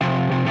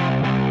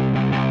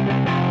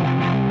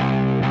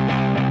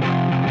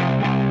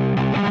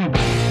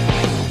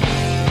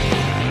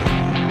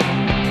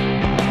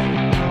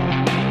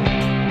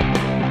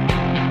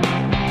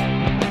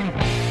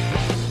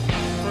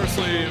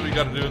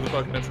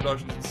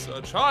introductions and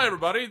such. Hi,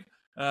 everybody.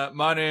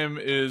 My name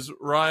is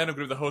Ryan. I'm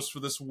going to be the host for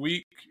this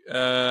week.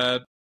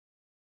 Got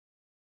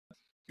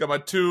my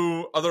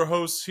two other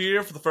hosts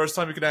here. For the first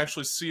time, you can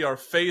actually see our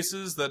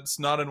faces. That's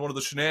not in one of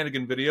the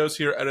shenanigan videos.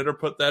 Here, editor,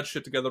 put that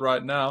shit together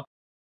right now.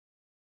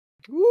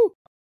 Woo!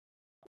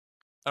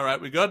 All right,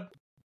 we good?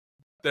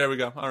 There we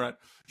go. All right.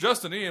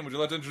 Justin, Ian, would you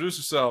like to introduce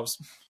yourselves?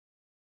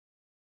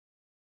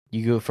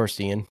 You go first,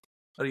 Ian.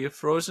 Are you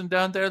frozen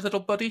down there,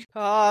 little buddy?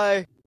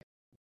 Hi.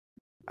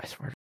 I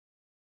swear.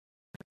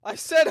 I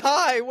said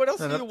hi. What else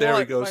do you There he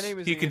want? goes. My name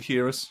is He Ian. can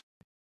hear us.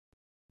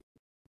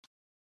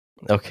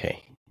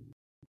 Okay.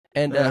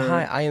 And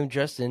hi, I am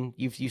Justin.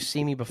 You've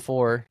seen me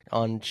before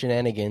on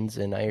Shenanigans,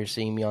 and now you're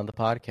seeing me on the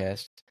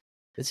podcast.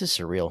 This is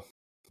surreal.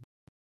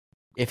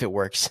 If it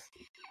works.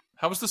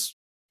 How is this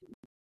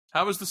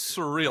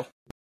surreal?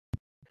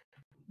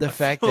 The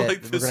fact feel that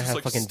like we're this gonna is, have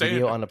like, fucking standard.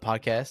 video on the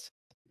podcast.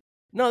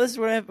 No, this is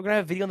we're gonna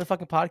have video on the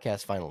fucking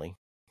podcast finally.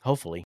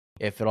 Hopefully,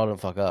 if it all don't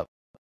fuck up.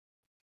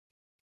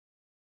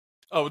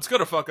 Oh, it's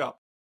gonna fuck up.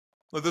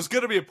 Like, there's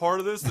gonna be a part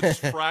of this that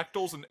just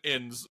fractals and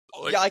ends.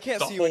 Like, Yeah, I can't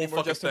the see you whole anymore,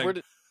 fucking Justin. thing.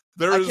 I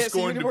There is can't see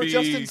you going to anymore, be,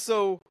 Justin.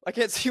 So I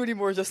can't see you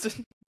anymore,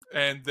 Justin.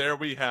 and there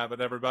we have it,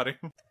 everybody.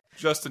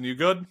 Justin, you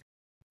good?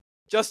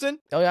 Justin.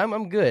 Oh yeah,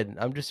 I'm good.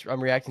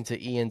 I'm reacting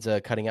to Ian's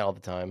cutting out all the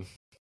time.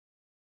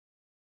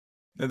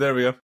 And there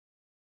we go.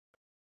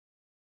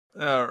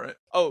 All right.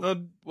 Oh,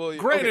 well.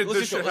 Granted, okay,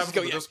 this shit happens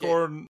on the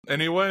Discord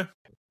anyway.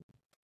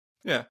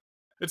 Yeah,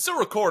 it's still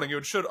recording.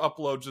 It should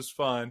upload just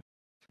fine.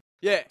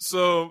 Yeah.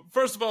 So,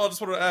 first of all, I just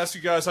want to ask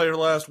you guys how your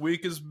last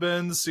week has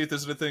been, to see if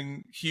there's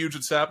anything huge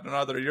that's happened in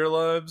either of your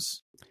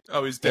lives.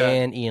 Oh, he's dead.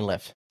 And Ian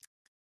left.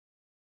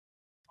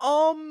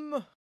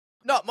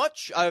 Not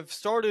much. I've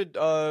started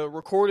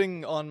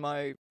recording on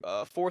my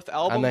fourth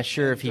album. I'm not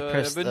sure if he and,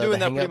 pressed I've been the doing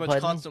that hang pretty up much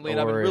button, constantly, and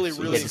I've been or really, if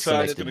he really gets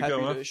excited disconnected. and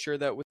happy Gonna go, to share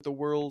that with the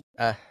world.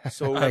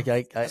 So I I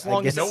guess as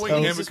knowing so.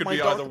 him, this it is could my be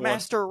Dark either one.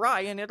 Master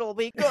Ryan, it'll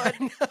be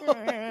good.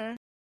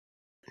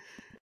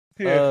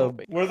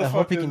 Where the I fuck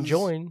hope he can is-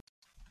 join.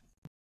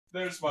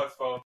 There's my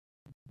phone.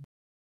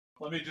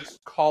 Let me just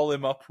call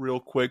him up real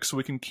quick so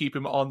we can keep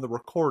him on the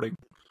recording.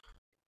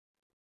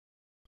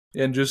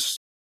 And just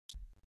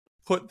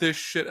put this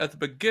shit at the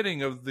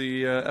beginning of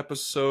the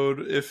episode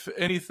if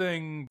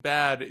anything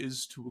bad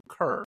is to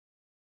occur.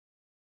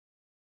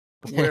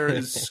 Where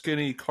is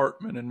Skinny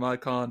Cartman in my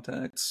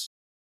contacts?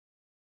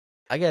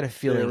 I got a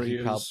feeling There he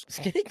he probably is.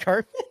 Skinny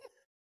Cartman.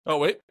 Oh,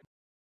 wait.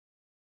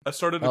 I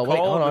started a Oh, wait,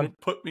 call hold and on. it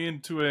put me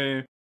into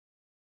a...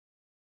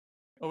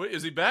 Oh, wait,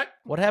 is he back?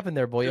 What happened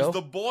there, boyo? Is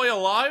the boy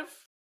alive?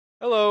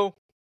 Hello.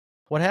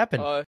 What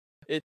happened? I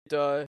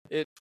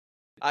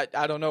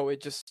don't know.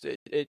 It just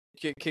it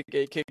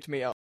kicked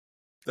me out.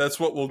 That's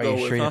what we'll Are go you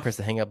with, sure you huh? didn't press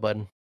the hang up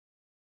button?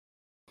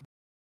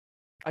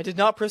 I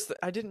didn't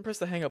press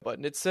the hang up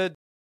button. It said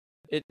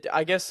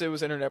I guess it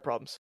was internet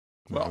problems.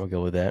 Well. We'll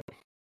go with that.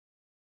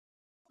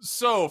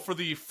 So, for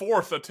the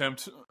fourth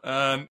attempt,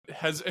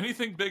 has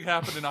anything big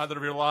happened in either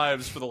of your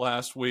lives for the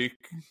last week?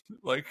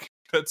 Like,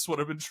 that's what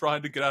I've been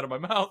trying to get out of my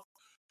mouth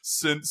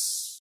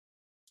since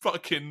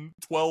fucking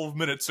 12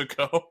 minutes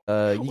ago.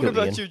 You What go,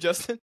 about Ian. you,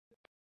 Justin?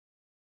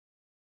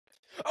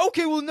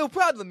 Okay, well, no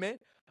problem, man.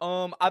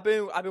 I've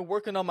been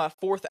working on my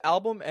fourth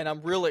album, and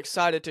I'm real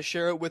excited to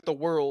share it with the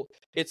world.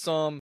 It's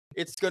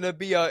gonna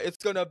be a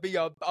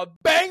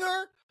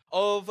banger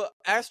of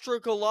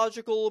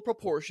astrological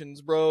proportions,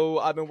 bro.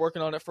 I've been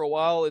working on it for a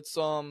while. It's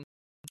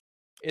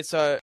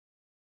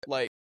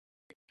like,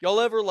 y'all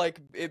ever like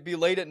it be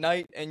late at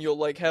night and you'll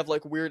like have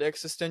like weird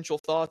existential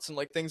thoughts and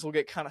like things will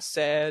get kind of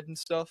sad and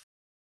stuff.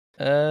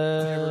 I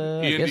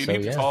Ian, do guess you so, need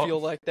to yeah. talk? Feel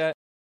like that.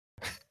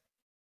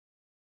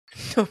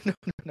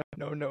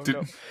 No. Did-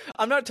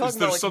 I'm not talking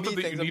there about like something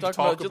me that you things. I'm need to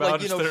talking about talk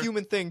just like about? Is there-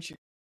 human things.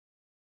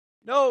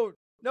 No,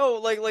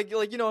 like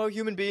you know how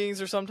human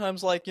beings are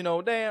sometimes like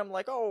damn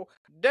like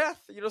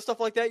death stuff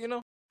like that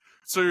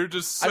So you're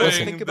just I don't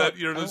saying think about- that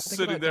you're I don't just think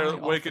sitting about there dying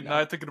awake often at now.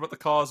 night thinking about the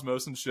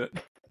cosmos and shit.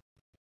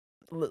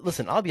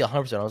 Listen, I'll be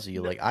 100% honest with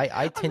you. Like, I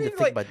tend to mean, think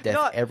like, about death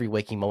not- every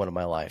waking moment of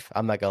my life.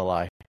 I'm not gonna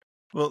lie.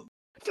 Well,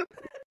 with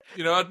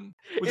your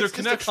It's just a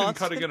connection constant-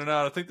 cutting in and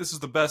out, I think this is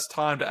the best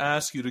time to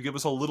ask you to give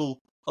us a little.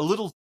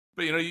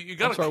 But you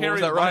got I'm to sorry, what carry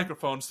was the that, Ryan?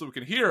 microphone so we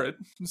can hear it.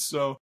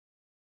 So,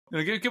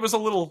 give us a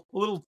little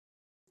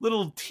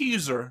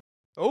teaser.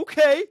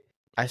 Okay.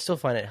 I still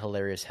find it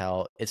hilarious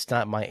how it's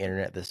not my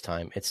internet this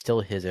time. It's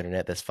still his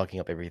internet that's fucking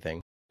up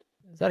everything.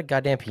 Is that a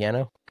goddamn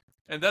piano?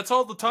 And that's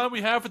all the time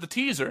we have for the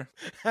teaser.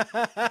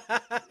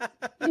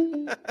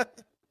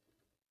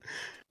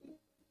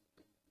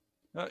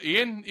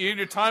 Ian,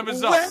 your time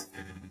is up. Well-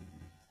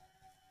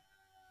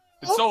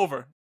 It's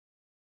over.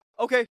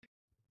 Okay.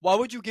 Why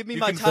would you give me You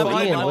my can time find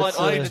and it not on let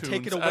me iTunes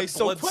take it at away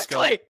so Bloodscout.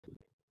 quickly?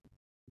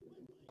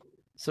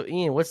 So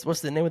Ian,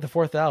 what's the name of the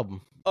fourth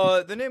album?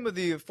 The name of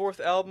the fourth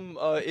album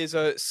is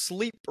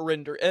Sleep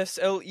Render,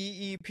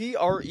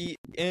 SLEEPRENDER.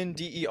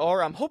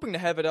 I'm hoping to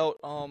have it out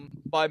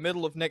by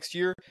middle of next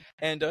year,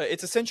 and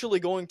it's essentially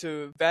going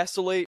to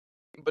vacillate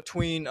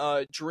between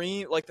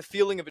the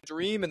feeling of a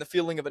dream and the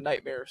feeling of a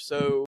nightmare.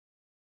 So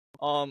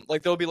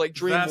Like there'll be like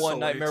Dream That's 1,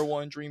 elite. Nightmare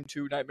 1, Dream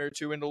 2, Nightmare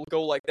 2, and it'll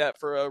go like that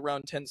for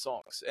around 10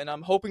 songs. And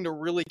I'm hoping to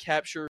really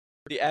capture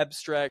the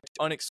abstract,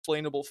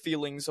 unexplainable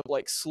feelings of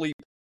like sleep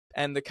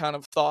and the kind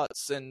of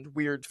thoughts and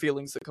weird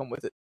feelings that come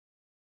with it.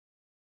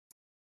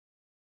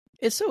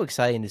 It's so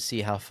exciting to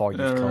see how far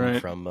you've come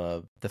Alright. from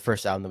the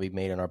first album that we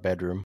made in our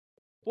bedroom.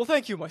 Well,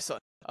 thank you, my son.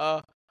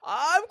 I'm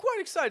quite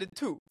excited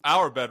too.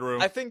 Our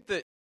bedroom. I think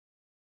that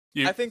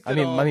You- I think that I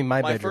mean,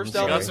 my my bedroom, first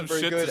sorry. album Got is some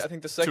very shit good. to- I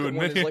think the to second one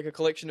admit. is like a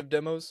collection of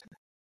demos.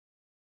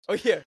 Oh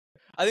yeah,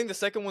 I think the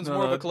second one's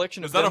more of a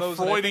collection is of that a demos.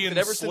 And I think Freudian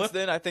that ever slip? since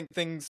then, I think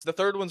the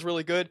third one's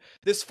really good.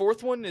 This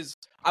fourth one is.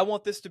 I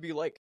want this to be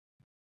like.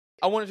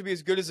 I want it to be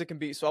as good as it can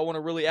be. So I want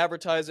to really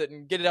advertise it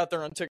and get it out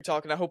there on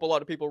TikTok, and I hope a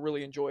lot of people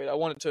really enjoy it. I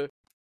want it to.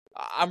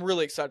 I'm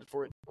really excited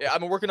for it. Yeah, I've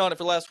been working on it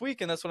for last week,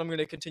 and that's what I'm going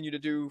to continue to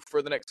do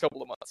for the next couple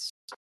of months.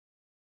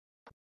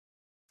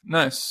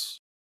 Nice.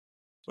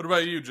 What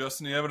about you,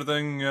 Justin? You have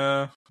anything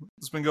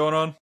that's been going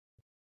on?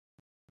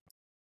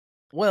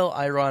 Well,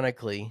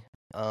 ironically,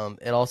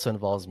 it also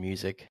involves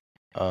music.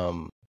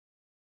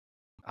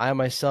 I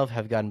myself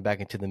have gotten back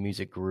into the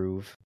music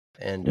groove,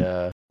 and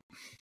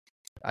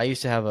I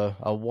used to have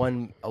a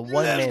one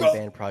man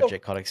band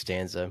project called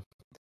Extanza.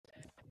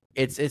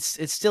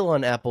 It's still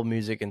on Apple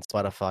Music and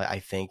Spotify. I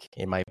think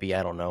it might be.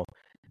 I don't know.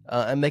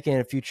 I'm making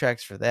a few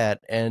tracks for that,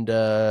 and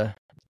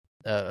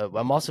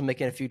I'm also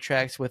making a few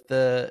tracks with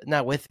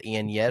not with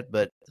Ian yet,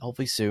 but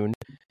hopefully soon.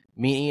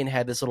 Me and Ian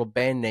had this little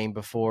band name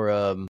before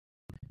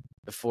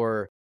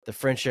the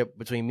friendship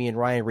between me and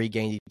Ryan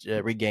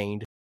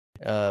regained.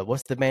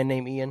 What's the band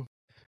name, Ian?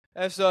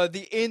 That's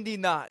the Indie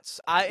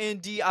Knots.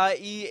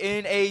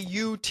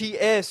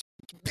 INDIENAUTS.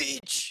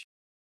 Bitch.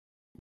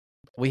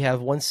 We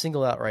have one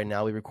single out right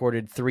now. We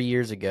recorded 3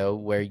 years ago,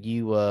 where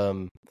you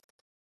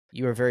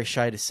were very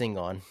shy to sing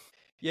on.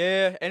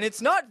 Yeah, and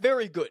it's not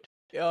very good.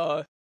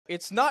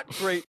 It's not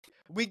great.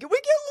 We get a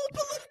little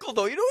political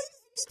though, you know.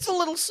 It's a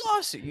little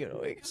saucy, you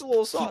know. It's a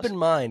little saucy. Keep in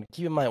mind,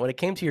 when it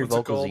came to your What's it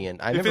vocals, called?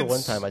 Ian, I If remember one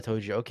it's- time I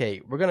told you,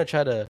 okay, we're gonna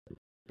try to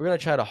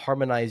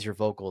harmonize your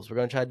vocals. We're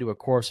gonna try to do a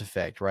chorus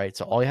effect, right?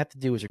 So all you have to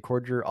do is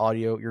record your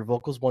audio, your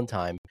vocals one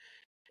time,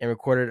 and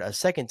record it a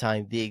second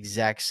time the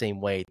exact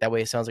same way. That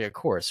way, it sounds like a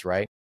chorus,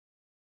 right?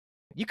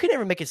 You could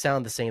never make it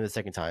sound the same the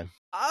second time.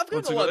 I've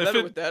What's gotten it a lot called? If better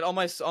it- with that.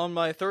 On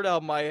my third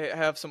album, I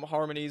have some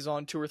harmonies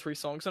on 2 or 3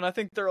 songs, and I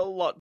think they're a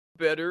lot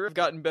better. I've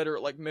gotten better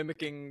at like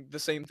mimicking the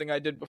same thing I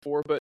did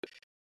before, but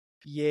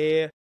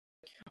yeah.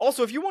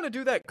 Also, if you want to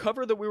do that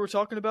cover that we were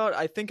talking about,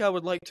 I think I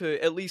would like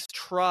to at least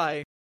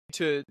try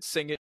to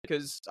sing it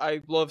because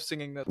I love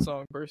singing that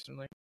song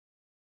personally.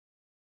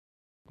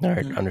 All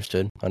right, Mm.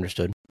 understood.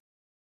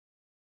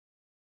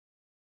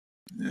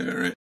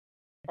 Alright.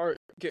 Alright,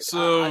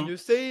 So- I'm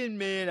just saying,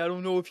 man. I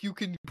don't know if you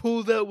can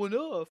pull that one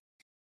off.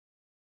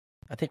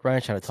 I think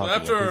Ryan's trying to So talk. Ian.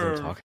 Please let him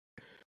after- talk.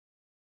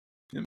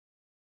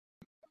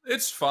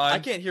 It's fine. I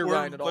can't hear We're-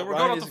 Ryan at all. Like, we're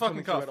Ryan going off the isn't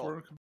fucking coming cuff. through at all.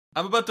 We're-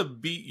 I'm about to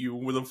beat you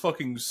with a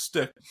fucking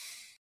stick.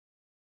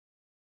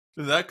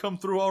 Did that come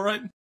through all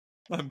right?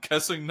 I'm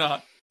guessing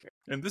not.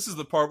 And this is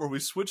the part where we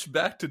switch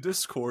back to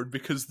Discord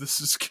because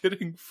this is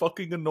getting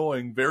fucking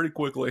annoying very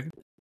quickly.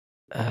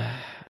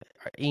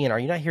 Ian, are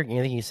you not hearing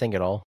anything he's saying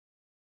at all?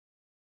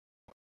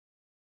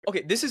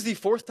 Okay, this is the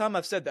 4th time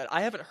I've said that.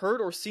 I haven't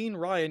heard or seen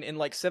Ryan in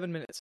like 7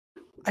 minutes.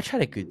 I try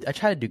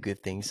to do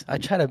good things. I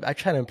try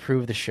to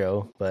improve the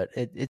show, but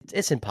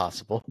it's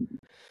impossible.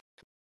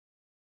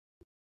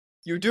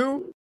 You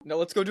do? Now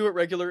let's go do it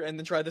regular and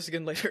then try this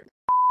again later.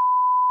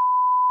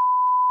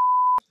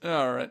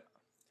 Alright.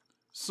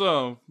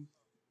 So,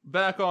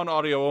 back on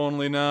audio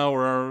only now.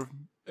 We're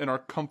in our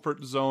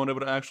comfort zone, able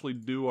to actually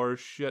do our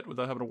shit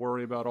without having to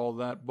worry about all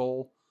that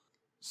bull.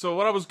 So,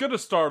 what I was going to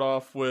start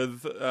off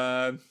with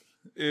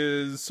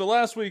is... So,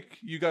 last week,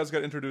 you guys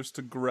got introduced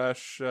to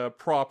Gresh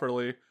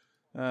properly.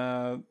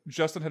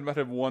 Justin had met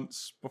him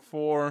once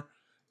before.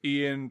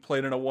 Ian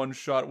played in a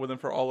one-shot with him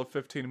for all of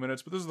 15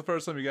 minutes, but this is the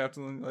first time you got to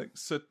like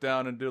sit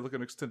down and do like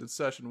an extended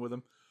session with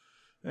him.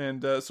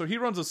 And so he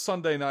runs a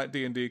Sunday night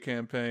D&D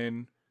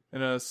campaign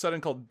in a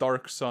setting called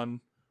Dark Sun,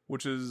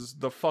 which is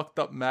the fucked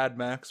up Mad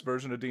Max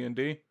version of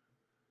D&D.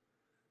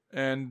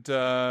 And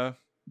so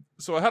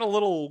I had a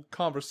little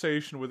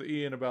conversation with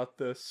Ian about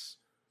this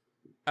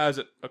as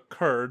it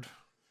occurred,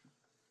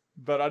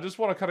 but I just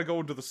want to kind of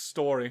go into the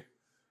story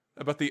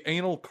about the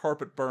anal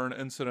carpet burn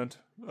incident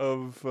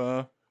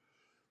of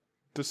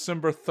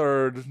December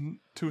 3rd,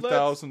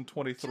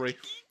 2023.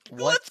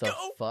 What Let's the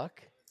go!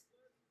 fuck?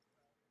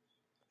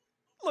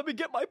 Let me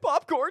get my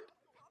popcorn.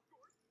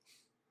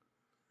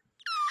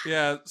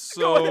 Yeah, Go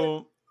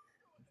so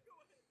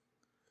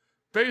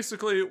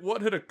basically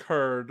what had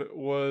occurred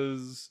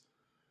was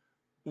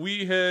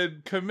we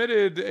had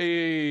committed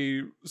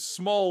a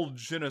small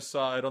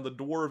genocide on the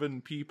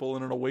Dwarven people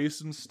in an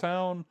Oasis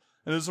town,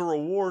 and as a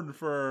reward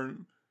for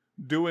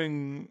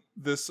doing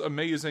this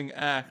amazing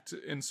act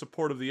in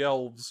support of the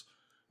elves,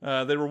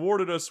 they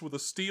rewarded us with a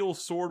steel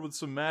sword with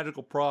some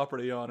magical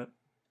property on it.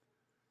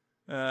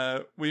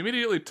 We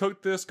immediately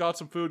took this, got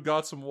some food,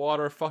 got some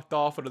water, fucked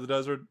off into the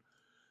desert,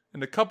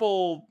 and a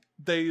couple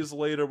days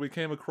later, we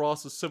came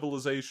across a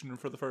civilization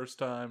for the first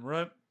time,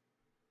 right?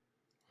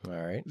 All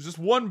right. There's just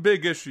one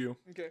big issue.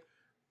 Okay.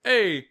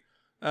 A,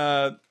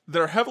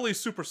 they're heavily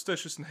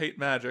superstitious and hate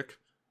magic.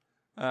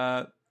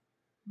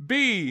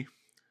 B,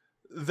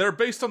 they're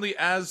based on the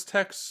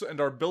Aztecs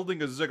and are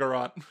building a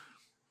ziggurat.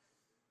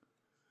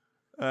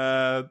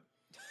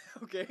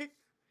 Okay.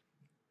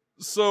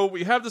 So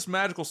we have this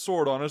magical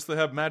sword on us. They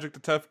have magic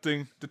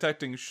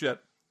detecting shit.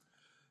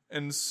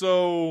 And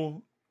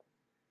so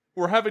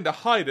we're having to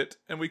hide it,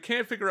 and we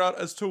can't figure out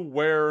as to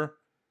where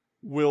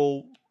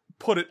we'll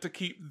put it to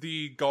keep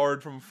the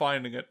guard from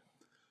finding it.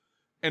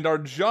 And our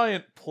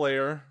giant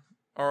player,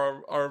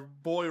 our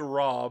boy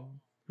Rob,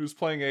 who's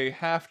playing a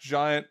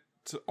half-giant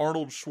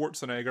Arnold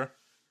Schwarzenegger,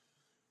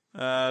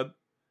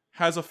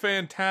 has a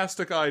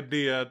fantastic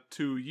idea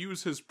to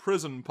use his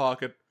prison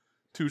pocket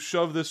to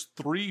shove this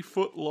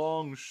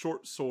 3-foot-long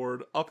short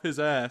sword up his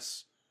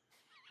ass,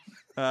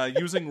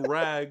 using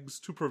rags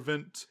to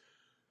prevent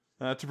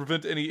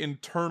any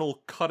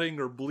internal cutting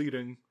or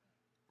bleeding,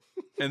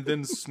 and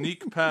then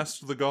sneak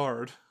past the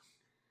guard.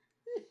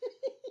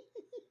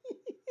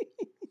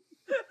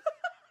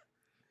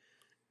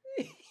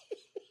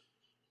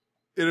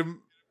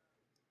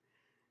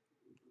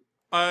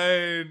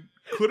 I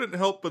couldn't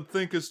help but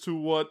think as to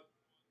what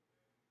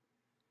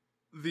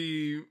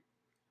the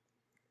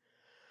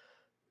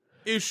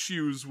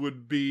issues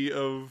would be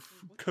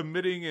of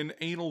committing an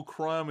anal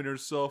crime on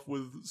yourself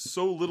with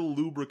so little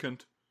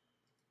lubricant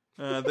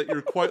that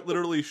you're quite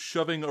literally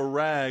shoving a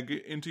rag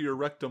into your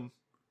rectum.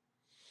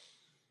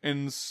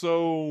 And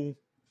so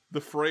the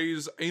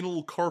phrase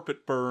anal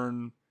carpet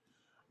burn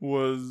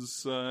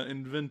was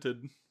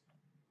invented.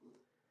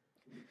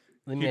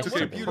 Let me He ask took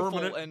What a a something. beautiful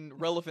permanent-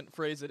 and relevant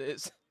phrase it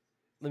is.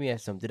 Let me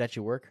ask something. Did that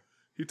actually work?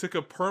 He took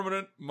a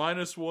permanent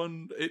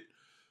 -1.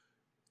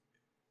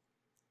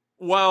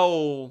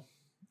 Well,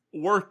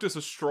 worked is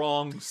a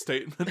strong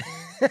statement.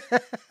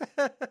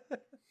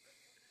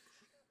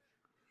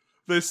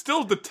 They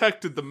still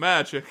detected the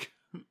magic.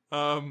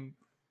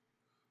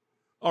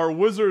 Our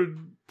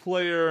wizard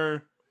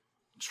player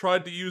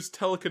tried to use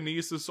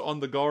telekinesis on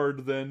the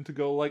guard then to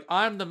go like,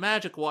 I'm the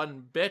magic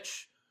one,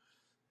 bitch.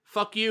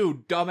 Fuck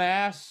you,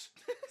 dumbass.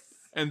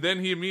 And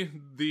then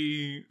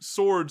the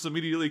swords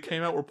immediately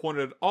came out, were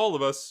pointed at all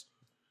of us.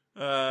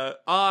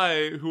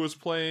 I, who was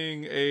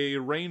playing a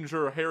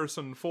Ranger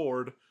Harrison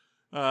Ford,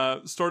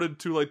 started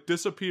to like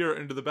disappear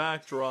into the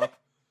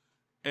backdrop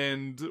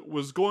and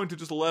was going to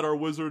just let our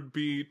wizard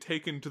be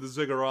taken to the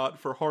ziggurat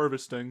for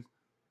harvesting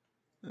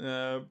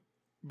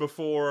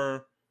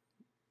before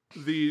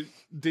the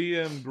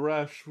DM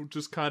Gresh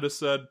just kind of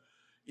said,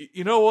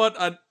 you know what,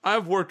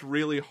 I've worked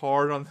really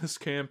hard on this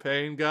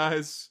campaign,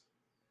 guys.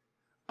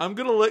 I'm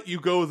gonna let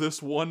you go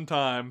this one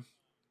time.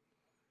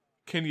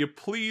 Can you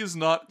please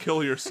not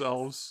kill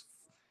yourselves?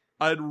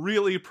 I'd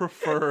really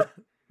prefer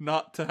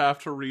not to have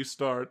to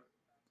restart.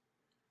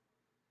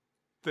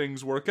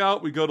 Things work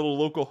out, we go to the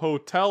local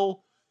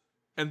hotel,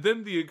 and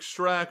then the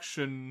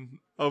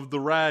extraction of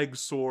the rag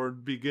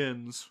sword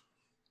begins.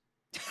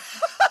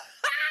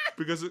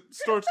 Because it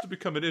starts to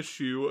become an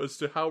issue as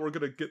to how we're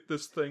gonna get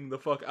this thing the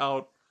fuck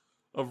out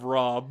of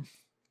Rob.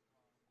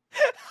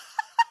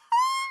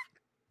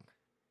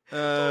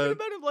 Talking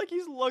about him like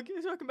he's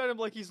talking about him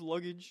like he's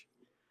luggage.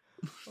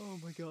 Oh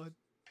my god.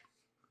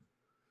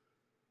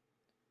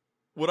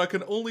 What I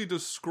can only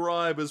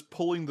describe as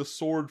pulling the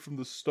sword from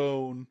the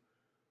stone,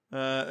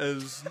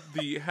 as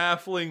the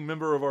halfling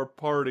member of our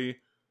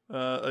party,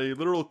 a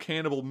literal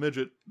cannibal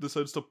midget,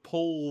 decides to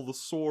pull the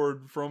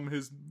sword from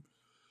his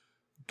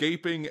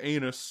gaping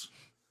anus.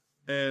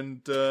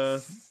 And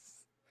there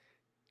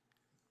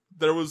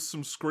was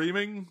some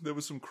screaming, there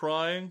was some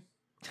crying,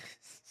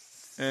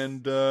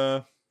 and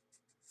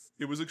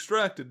it was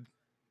extracted.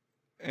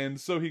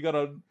 And so he got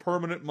a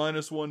permanent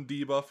 -1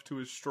 debuff to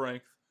his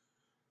strength,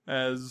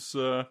 as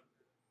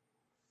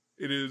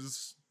it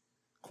is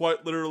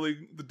quite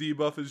literally, the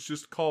debuff is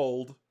just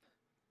called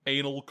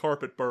anal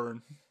carpet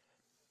burn.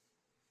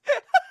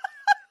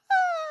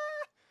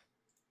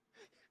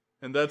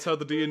 And that's how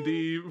the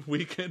D&D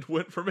weekend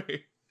went for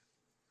me.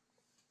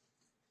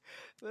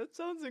 That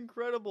sounds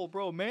incredible,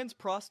 bro. Man's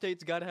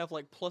prostate's gotta have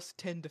like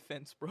 +10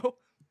 defense, bro.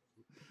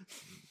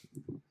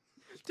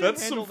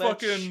 That's some handle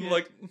that fucking, shit.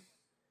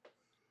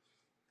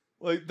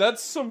 like,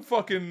 that's some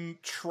fucking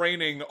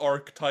training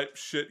archetype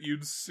shit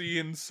you'd see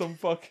in some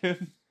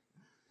fucking,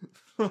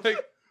 like...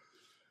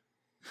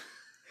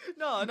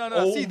 No.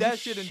 See Oh, that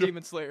shit in shit.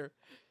 Demon Slayer.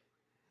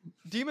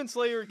 Demon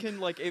Slayer can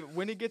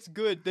when it gets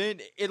good,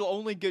 then it'll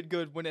only get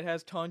good when it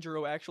has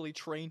Tanjiro actually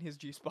train his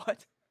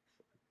G-spot.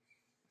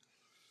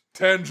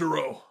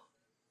 Tanjiro.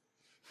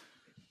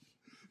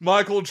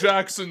 Michael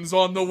Jackson's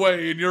on the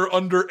way and you're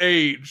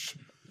underage.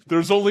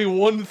 There's only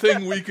one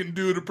thing we can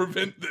do to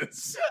prevent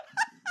this.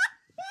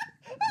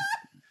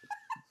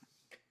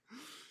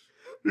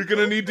 You're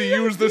gonna need to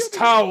use this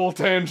towel,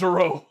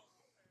 Tanjiro.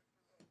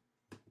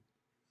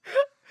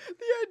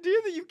 The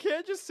idea that you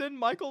can't just send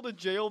Michael to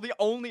jail, the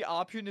only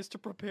option is to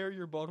prepare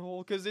your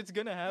butthole, because it's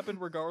gonna happen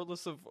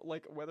regardless of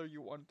like whether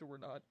you want to or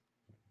not.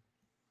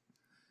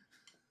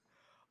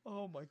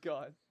 Oh my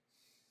god.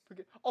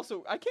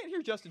 Also, I can't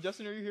hear Justin.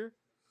 Justin, are you here?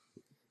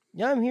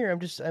 Yeah, I'm here. I'm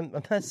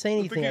not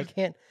saying I think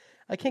anything.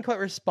 I can't quite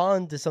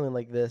respond to something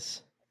like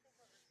this.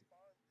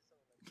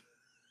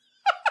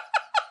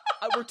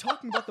 We're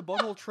talking about the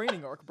butthole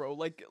training arc, bro.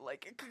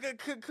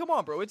 Come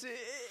on, bro. It's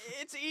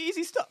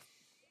easy stuff.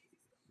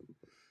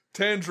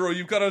 Tanjiro,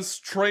 you've got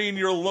to train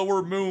your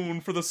lower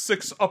moon for the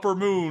 6 upper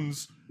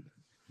moons.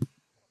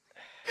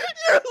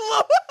 Your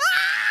lower.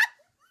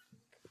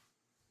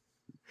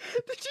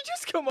 Did you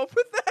just come up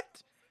with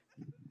that?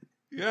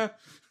 Yeah.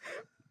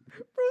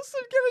 Bro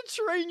said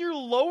gonna train your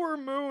lower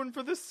moon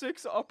for the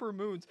 6 upper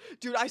moons.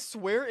 Dude, I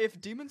swear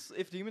if Demon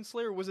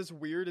Slayer was as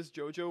weird as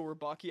JoJo or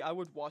Baki, I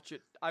would watch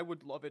it. I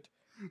would love it.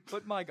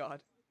 But my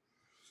god.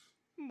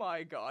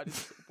 My god,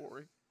 it's so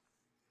boring.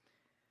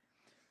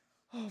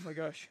 Oh my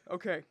gosh.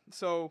 Okay,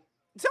 so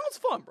sounds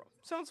fun, bro.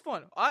 Sounds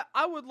fun.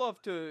 I would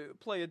love to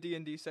play a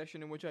D&D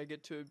session in which I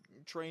get to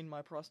train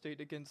my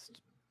prostate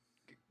against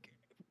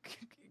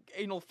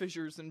anal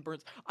fissures and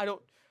burns.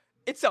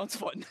 It sounds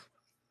fun.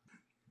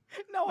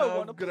 Now I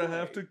want to play. I'm gonna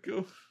have to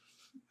go.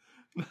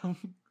 Now,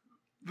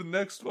 the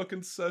next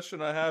fucking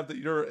session I have that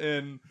you're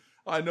in,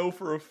 I know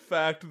for a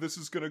fact this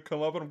is gonna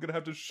come up, and I'm gonna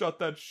have to shut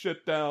that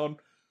shit down.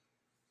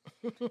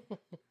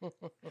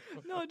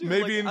 No, dude,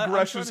 maybe in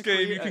Gresh's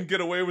game you can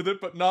get away with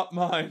it, but not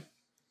mine.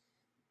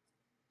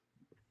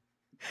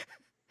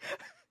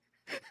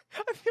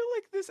 I feel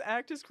like this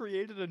act has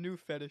created a new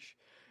fetish.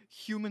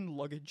 Human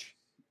luggage.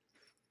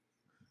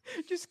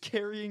 Just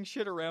carrying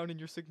shit around in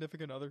your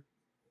significant other.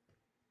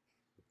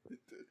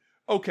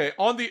 Okay,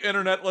 on the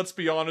internet, let's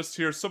be honest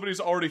here, somebody's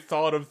already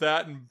thought of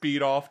that and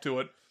beat off to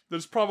it.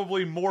 There's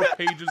probably more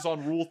pages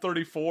on Rule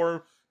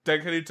 34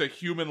 dedicated to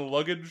human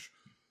luggage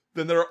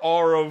than there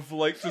are of,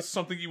 like, just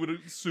something you would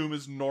assume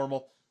is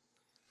normal.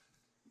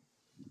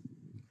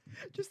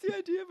 Just the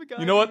idea of a guy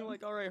you know what? being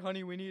like, all right,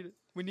 honey, we need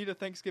a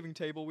Thanksgiving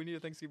table. We need a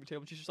Thanksgiving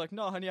table. And she's just like,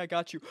 no, honey, I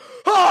got you.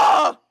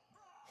 Ah!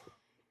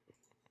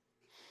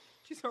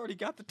 She's already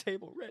got the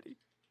table ready.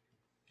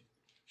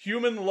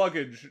 Human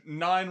luggage,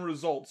 9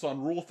 results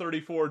on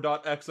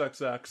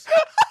rule34.xxx.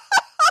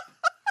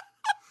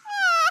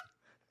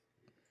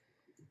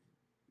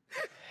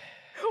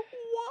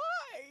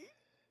 Why?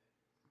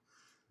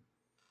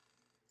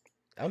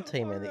 I'm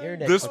telling you, man, the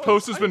internet. This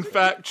post has been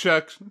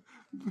fact-checked.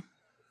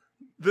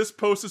 This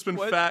post has been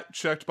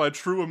fact-checked by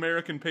true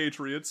American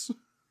patriots.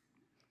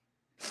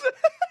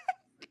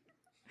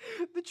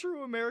 The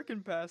true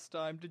American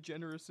pastime,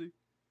 degeneracy.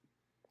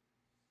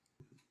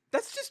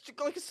 That's just,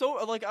 like, so,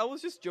 like, I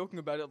was just joking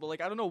about it, but, like,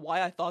 I don't know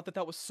why I thought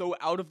that was so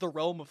out of the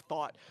realm of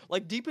thought.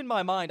 Like, deep in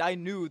my mind, I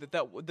knew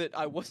that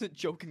I wasn't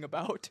joking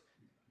about.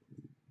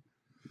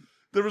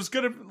 There was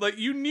gonna, like,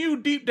 you knew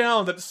deep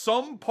down that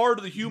some part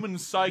of the human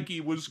psyche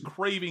was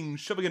craving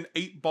shoving an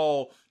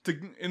 8-ball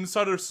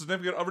inside of a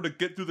significant other to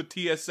get through the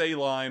TSA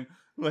line.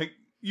 Like,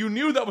 you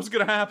knew that was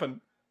gonna happen.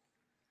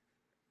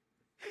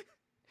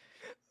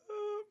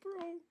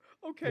 Bro.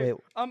 Okay.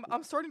 Wait.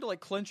 I'm starting to, like,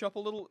 clench up a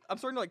little.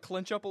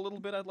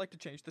 Bit. I'd like to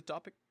change the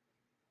topic.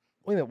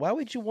 Wait a minute. Why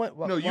would you want?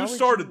 No, you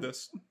started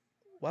this.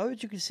 Why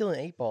would you conceal an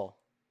 8-ball?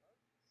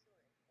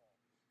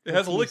 It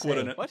has a liquid TSA.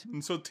 in it, What?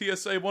 and so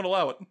TSA won't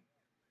allow it.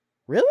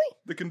 Really?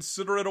 They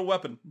consider it a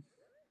weapon.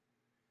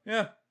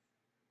 Yeah.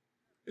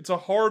 It's a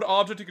hard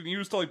object you can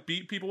use to, like,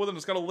 beat people with, and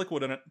it's got a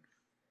liquid in it.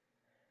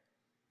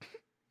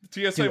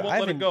 The TSA Dude, won't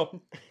let it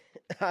go.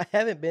 I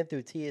haven't been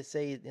through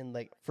TSA in,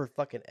 like, for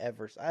fucking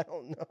ever, so I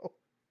don't know.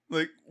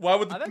 Like, why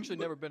would I've actually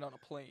never been on a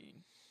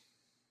plane.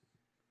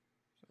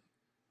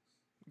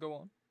 Go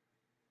on.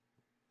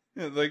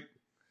 Yeah, like,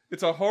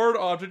 it's a hard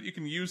object you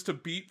can use to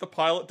beat the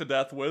pilot to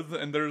death with,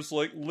 and there's,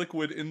 like,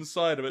 liquid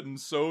inside of it, and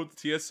so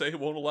the TSA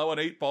won't allow an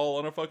 8-ball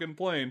on a fucking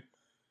plane.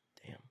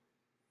 Damn.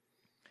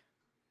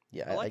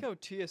 Yeah, I like how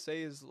TSA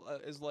is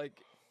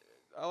like,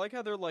 I like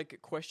how they're, like,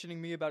 questioning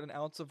me about an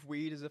ounce of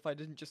weed as if I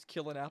didn't just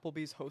kill an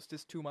Applebee's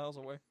hostess 2 miles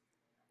away.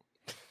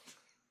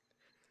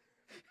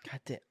 God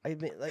damn. I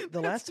mean, like,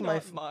 the That's last time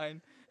not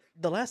mine.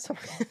 the last time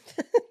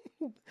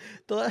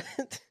the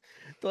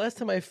last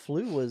time I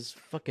flew was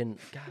fucking,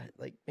 God,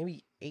 like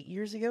maybe 8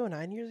 years ago,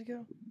 9 years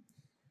ago.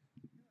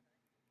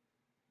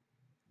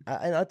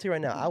 And I'll tell you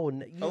right now, I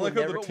like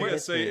how the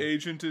TSA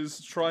agent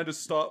is trying to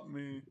stop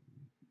me.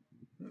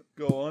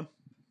 Go on.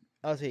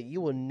 I'll tell you,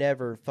 you will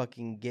never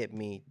fucking get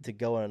me to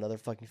go on another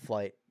fucking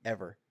flight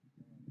ever.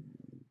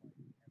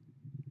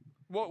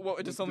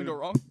 What? Did something go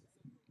wrong?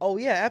 Oh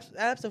yeah,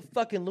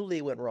 absolutely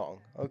it went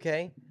wrong.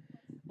 Okay,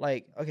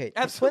 like okay,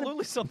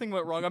 Absolutely something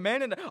went wrong. A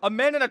man in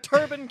a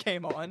turban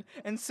came on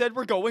and said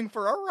we're going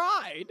for a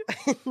ride.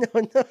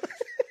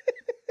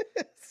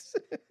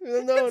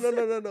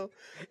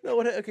 No.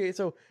 Okay,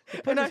 so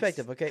to put in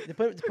perspective, to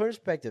put in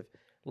perspective,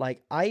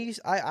 like I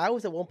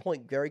was at one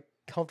point very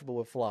comfortable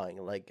with flying.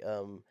 Like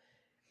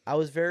I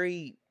was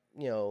very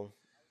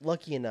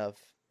lucky enough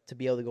to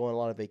be able to go on a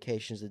lot of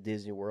vacations to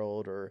Disney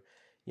World, or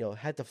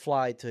had to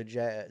fly to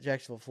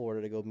Jacksonville,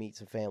 Florida to go meet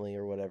some family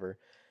or whatever,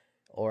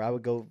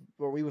 or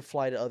we would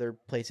fly to other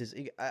places.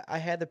 I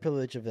had the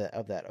privilege of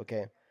that.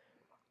 Okay,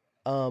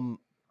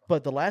 but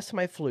But the last time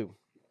I flew,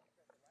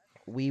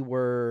 we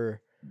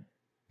were.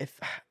 If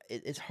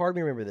it's hard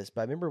to remember this,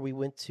 but I remember we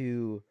went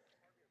to,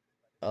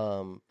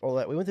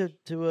 we went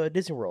to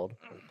Disney World,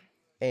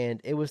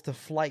 and it was the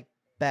flight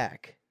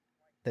back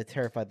that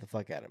terrified the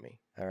fuck out of me.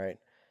 All right,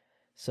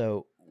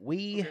 so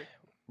we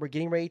were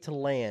getting ready to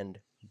land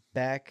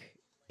back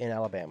in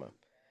Alabama,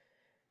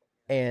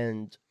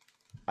 and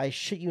I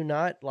shit you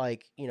not,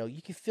 like,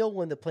 you can feel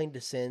when the plane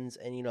descends,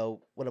 and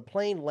when a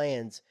plane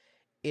lands,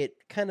 it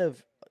kind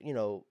of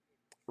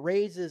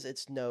raises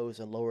its nose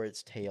and lower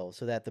its tail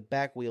so that the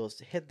back wheels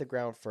hit the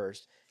ground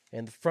first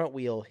and the front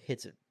wheel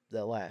hits it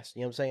the last.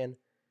 You know what I'm saying?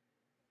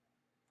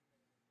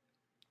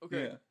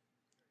 Okay. Yeah.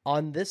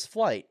 On this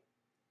flight,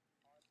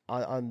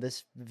 on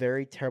this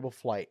very terrible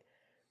flight,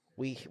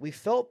 we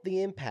felt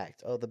the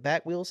impact of the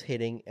back wheels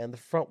hitting and the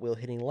front wheel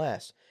hitting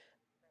last.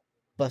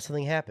 But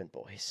something happened,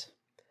 boys.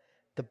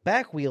 The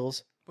back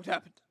wheels. What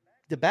happened?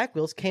 The back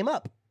wheels came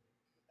up.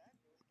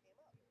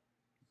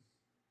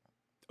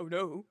 Oh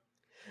no.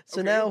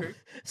 So now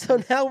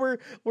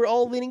we're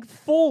all leaning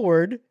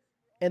forward,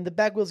 and the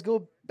back wheels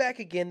go back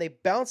again. They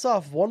bounce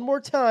off one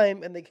more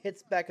time, and they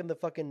hits back in the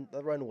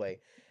runway,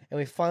 and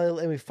we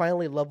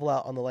finally level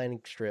out on the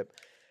landing strip.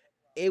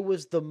 It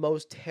was the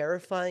most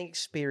terrifying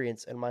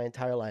experience in my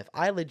entire life.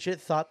 I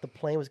legit thought the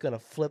plane was gonna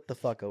flip the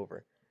fuck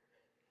over.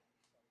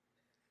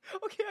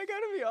 Okay, I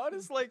gotta be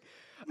honest. Like,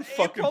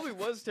 it probably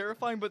was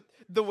terrifying, but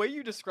the way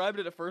you described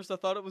it at first, I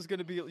thought it was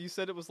gonna be. You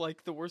said it was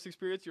like the worst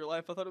experience of your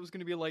life. I thought it was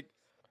gonna be like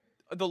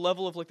the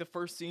level of like the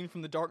first scene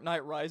from The Dark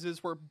Knight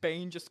Rises, where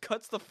Bane just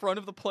cuts the front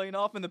of the plane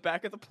off and the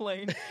back of the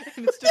plane,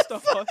 and it's just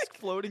a husk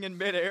floating in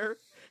midair.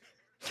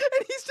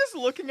 And he's just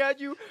looking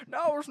at you.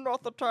 Now is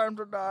not the time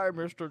to die,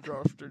 Mr.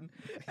 Justin.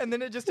 And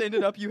then it just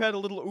ended up you had a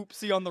little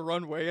oopsie on the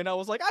runway, and I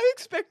was like, I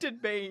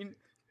expected Bane.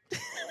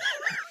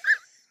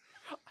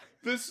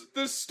 This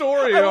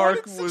story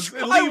arc leaves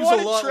a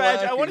lot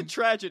lacking. I wanted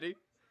tragedy.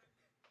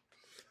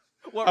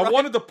 What, I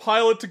wanted the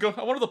pilot to go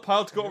over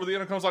the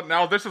intercom. I was like,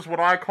 "Now this is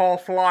what I call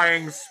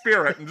flying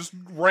spirit," and just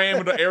ram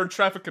into air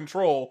traffic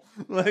control.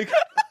 Like,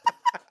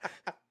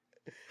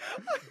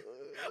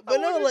 but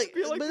no, like,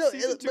 be like but the no,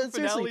 season 2 but finale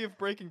seriously, of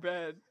Breaking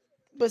Bad.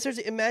 But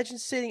seriously, imagine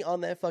sitting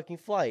on that fucking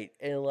flight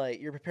and like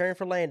you're preparing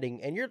for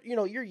landing, and you're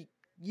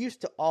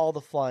used to all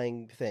the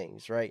flying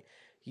things, right?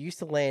 You're used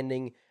to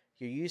landing.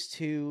 You're used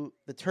to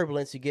the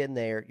turbulence you get in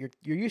there.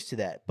 You're used to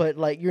that, but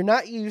like you're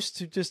not used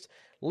to just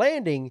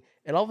landing,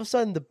 and all of a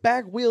sudden the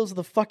back wheels of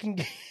the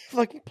fucking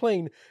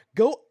plane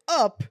go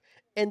up,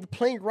 and the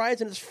plane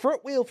rides on its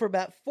front wheel for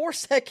about 4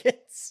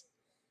 seconds.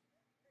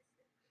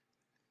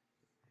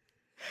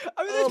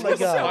 I mean, Oh my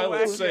God.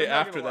 Pilots say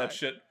after that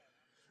shit.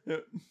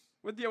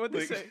 What'd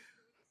they say?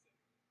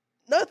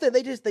 Nothing.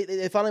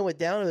 They finally went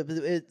down.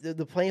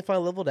 The plane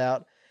finally leveled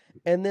out,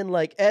 and then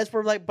like as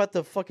we're like about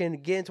to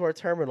fucking get into our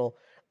terminal,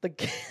 the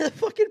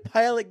fucking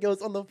pilot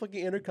goes on the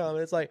fucking intercom,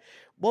 and it's like,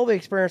 well, we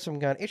experienced some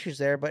kind of issues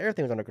there, but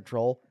everything was under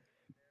control.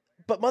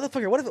 But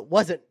motherfucker, what if it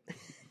wasn't?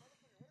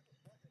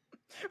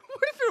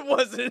 What if it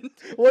wasn't?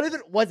 What if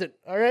it wasn't?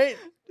 All right,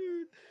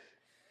 Dude.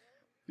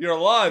 You're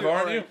alive,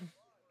 aren't you?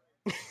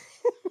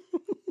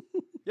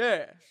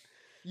 Yeah.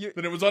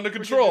 Then it was under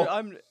control.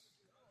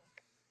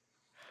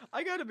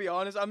 I gotta be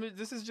honest. I mean,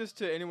 this is just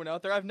to anyone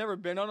out there. I've never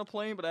been on a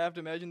plane, but I have to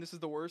imagine this is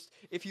the worst.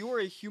 If you are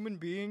a human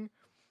being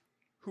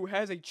who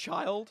has a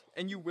child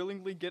and you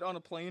willingly get on a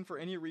plane for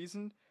any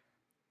reason,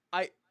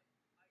 I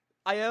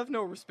have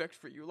no respect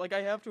for you. Like,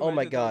 I have to imagine oh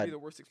my that God, would be the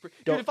worst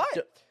experience. Dude,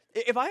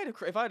 if I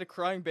had a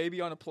crying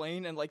baby on a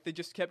plane and like they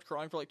just kept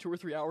crying for like 2 or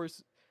 3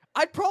 hours,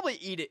 I'd probably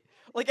eat it.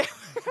 Like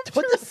after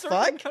what a the certain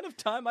fuck? kind of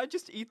time, I would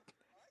just eat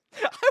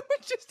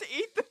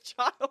the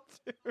child,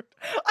 dude.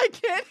 I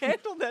can't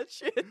handle that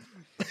shit.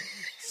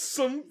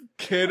 Some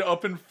kid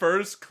up in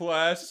first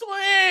class,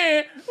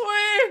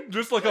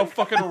 just like a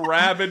fucking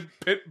rabid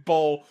pit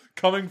bull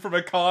coming from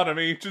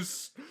economy,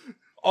 just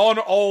on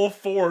all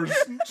fours,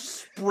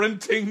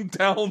 sprinting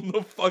down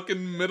the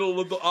fucking middle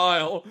of the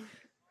aisle.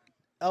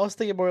 I was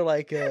thinking more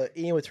like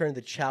Ian would turn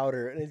into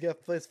Chowder, and he's got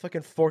his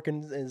fucking fork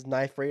and his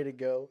knife ready to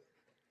go.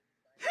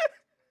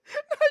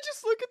 I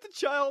just look at the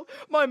child.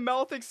 My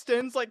mouth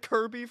extends like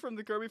Kirby from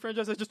the Kirby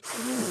franchise. I just.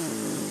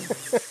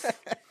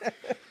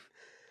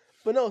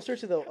 But no,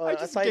 seriously though, I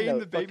just gain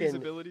the baby's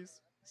abilities.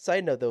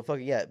 Side note though,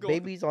 fucking yeah, Go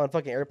babies on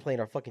fucking airplane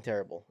are fucking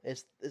terrible.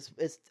 It's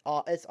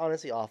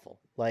honestly awful.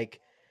 Like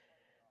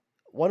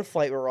one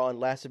flight we were on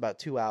lasted about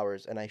 2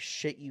 hours, and I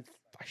shit you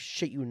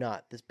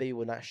not, this baby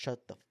would not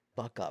shut the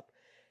fuck up.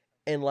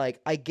 And like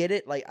I get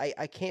it, like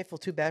I can't feel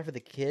too bad for the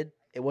kid.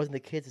 It wasn't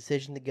the kid's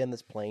decision to get on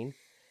this plane,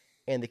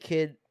 and the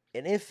kid,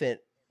 an infant,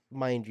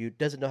 mind you,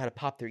 doesn't know how to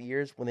pop their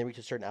ears when they reach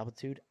a certain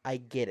altitude. I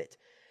get it.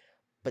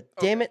 But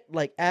damn it,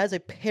 like, as a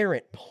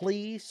parent,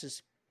 please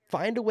just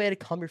find a way to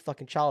calm your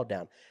fucking child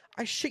down.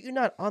 I shit you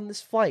not, on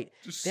this flight,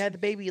 they had the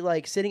baby,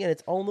 like, sitting in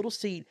its own little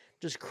seat,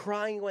 just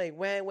crying away,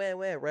 wah,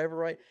 whatever,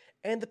 right?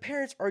 And the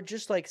parents are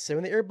just, like,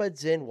 sitting the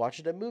earbuds in,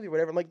 watching a movie,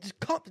 whatever. I'm like, just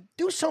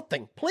do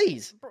something,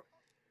 please.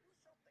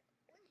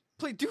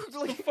 Please, dude,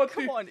 like, fuck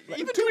come do you- on. to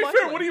Even be do my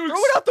fair, plane. what do you Throw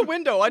it out the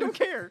window. I don't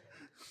care.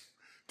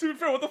 To be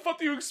fair, what the fuck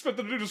do you expect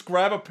them to do? Just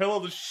grab a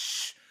pillow and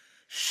shh,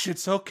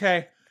 it's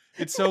okay.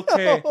 It's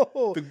okay.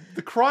 No.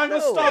 The crying will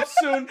No. stop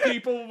soon,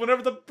 people,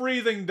 whenever the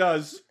breathing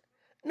does.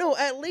 No,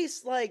 at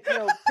least like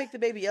pick the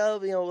baby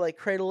up, like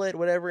cradle it,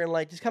 whatever, and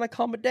like just kind of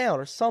calm it down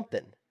or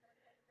something.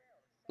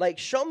 Like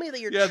show me that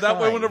you're Yeah, that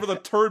way trying. whenever the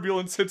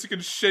turbulence hits, you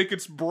can shake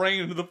its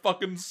brain into the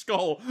fucking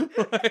skull,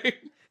 right?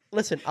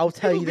 Listen, I'll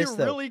tell you this It'll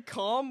though. be really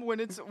calm when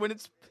it's.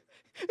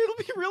 It'll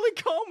be really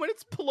calm when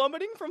it's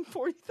plummeting from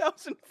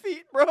 40,000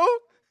 feet, bro.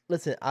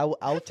 Listen, I'll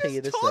tell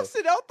you this Just though. toss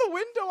it out the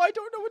window. I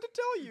don't know what to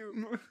tell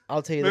you.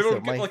 I'll tell you Maybe this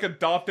it'll though. get like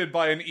adopted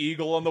by an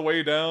eagle on the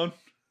way down.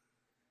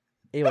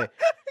 Anyway,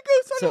 It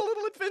goes on So- a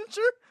little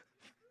adventure.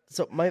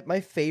 so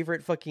my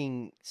favorite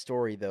fucking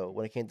story though,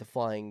 when it came to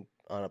flying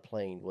on a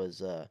plane, was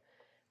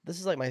this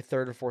is like my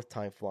third or fourth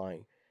time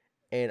flying,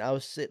 and I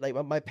was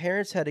my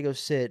parents had to go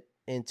sit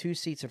in 2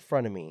 seats in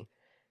front of me,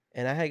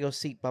 and I had to go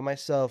seat by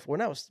myself. Well,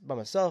 not by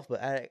myself,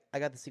 but I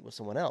got the seat with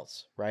someone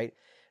else, right?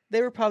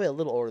 They were probably a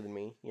little older than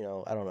me, I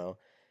don't know,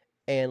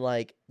 and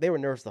like they were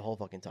nervous the whole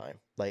fucking time.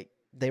 Like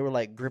they were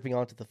like gripping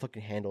onto the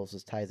fucking handles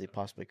as tight as they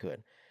possibly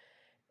could,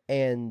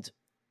 and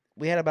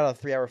we had about a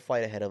 3-hour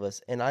flight ahead of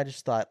us, and I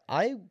just thought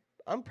I'm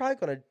probably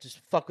gonna just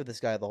fuck with this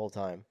guy the whole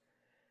time,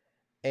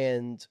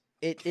 and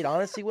it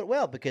honestly went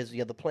well because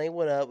the plane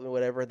went up and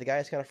whatever. The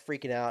guy's kind of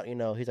freaking out,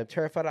 he's like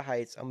terrified of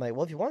heights. I'm like,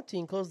 well, if you want to,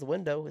 you can close the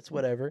window. It's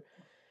whatever.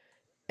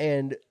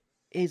 And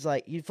he's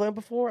like, "You've flown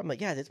before?" I'm like,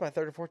 "Yeah, it's my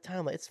third or fourth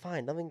time. Like, it's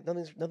fine.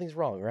 Nothing's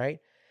wrong, right?"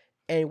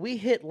 And we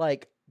hit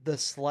like the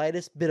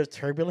slightest bit of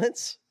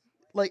turbulence,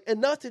 like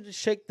enough to just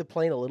shake the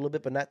plane a little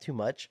bit, but not too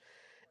much.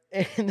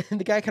 And then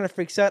the guy kind of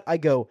freaks out. I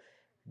go,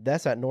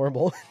 "That's not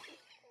normal."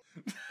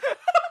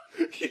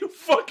 You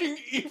fucking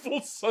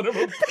evil son of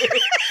a bitch.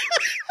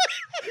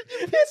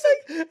 It's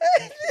like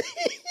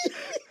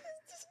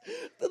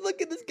the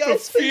look at this The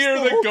guy's face fear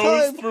the that whole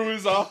goes time. through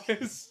his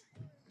eyes.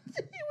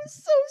 He was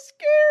so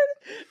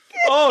scared.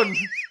 Oh,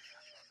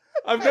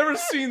 I've never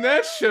seen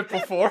that shit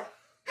before.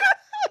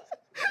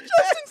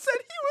 Justin said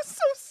he was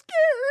so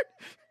scared.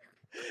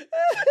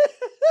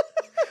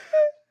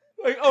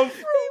 Like,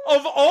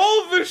 of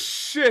all the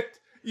shit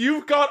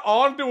you've got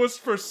onto us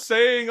for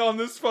saying on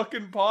this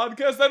fucking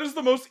podcast, that is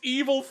the most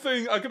evil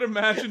thing I could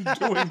imagine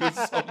doing to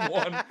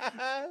someone.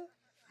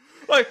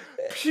 Like,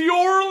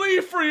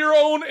 purely for your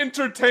own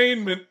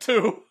entertainment,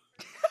 too.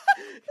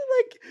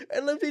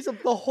 And let me tell you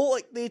something,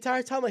 the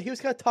entire time, like, he was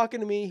kind of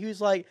talking to me. He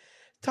was like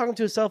talking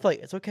to himself, like,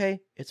 it's okay.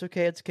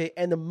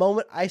 And the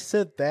moment I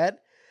said that,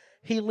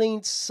 he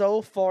leaned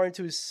so far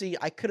into his seat,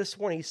 I could have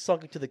sworn he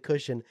sunk into the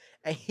cushion,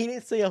 and he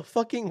didn't say a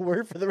fucking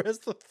word for the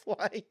rest of the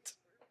flight.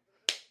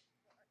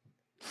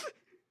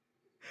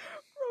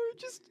 Bro,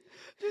 just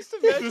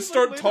imagine. Just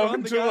start like, later on,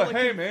 talking the to guy, him, like,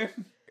 like, hey, man.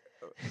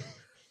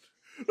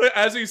 Like,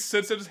 as he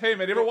sits there, just, hey,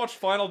 man, you ever watch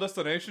Final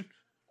Destination?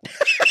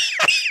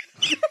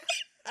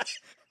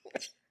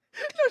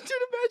 No,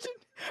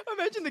 dude,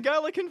 imagine the guy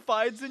like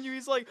confides in you.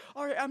 He's like,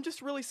 "All right, I'm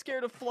just really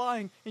scared of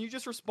flying," and you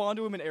just respond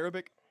to him in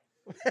Arabic.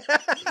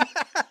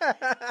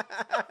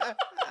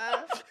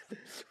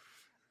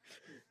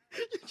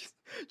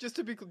 Just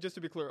to be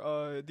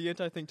clear, the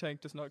anti-think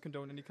tank does not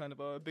condone any kind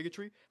of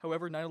bigotry.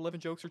 However, 9/11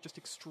 jokes are just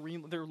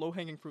extreme. They're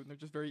low-hanging fruit, and they're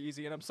just very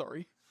easy. And I'm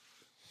sorry.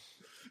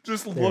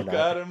 Just They're look not.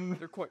 at him.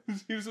 They're quite.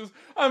 He was just,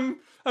 I'm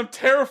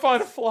terrified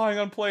of flying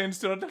on planes,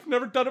 dude. I've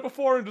never done it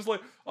before, and just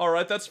like, all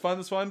right, that's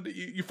fine.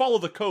 You follow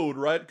the code,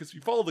 right? Because if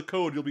you follow the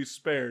code, you'll be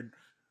spared.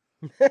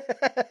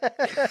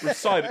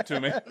 Recite it to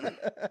me.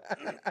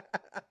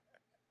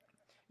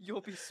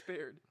 You'll be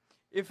spared.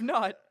 If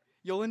not,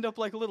 you'll end up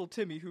like little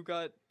Timmy, who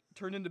got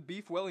turned into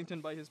beef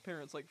Wellington by his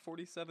parents like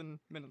 47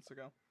 minutes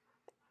ago.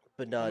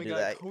 But no, Only dude,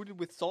 got coated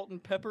with salt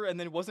and pepper, and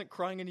then wasn't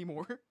crying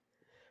anymore.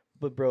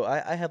 But bro,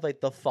 I have like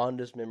the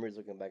fondest memories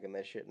looking back on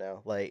that shit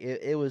now. Like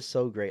it was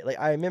so great. Like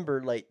I remember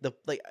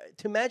to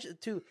imagine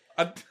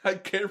I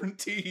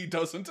guarantee he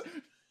doesn't.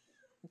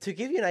 to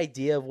give you an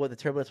idea of what the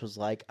turbulence was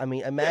like. I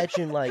mean,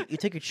 imagine like you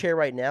take a chair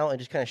right now and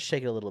just kind of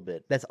shake it a little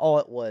bit. That's all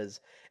it was.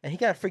 And he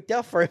kind of freaked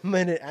out for a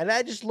minute, and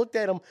I just looked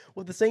at him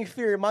with the same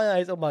fear in my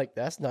eyes. I'm like,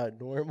 that's not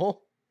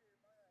normal.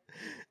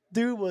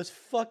 Dude was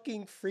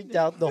fucking freaked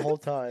out the whole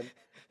time.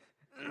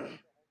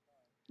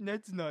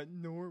 That's not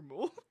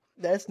normal.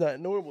 That's not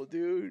normal,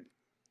 dude.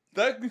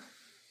 That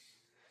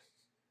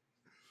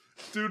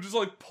dude just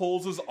like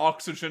pulls his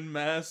oxygen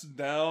mask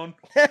down.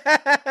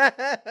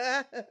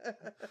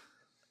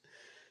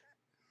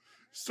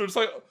 So it's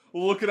like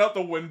looking out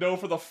the window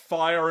for the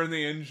fire in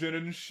the engine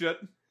and shit.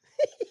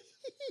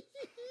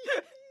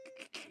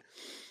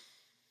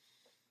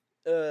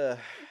 No,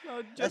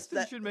 Justin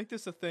that- should make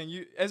this a thing.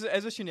 You as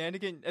a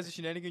shenanigan,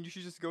 you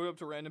should just go up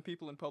to random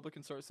people in public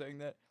and start saying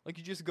that. Like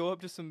you just go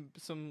up to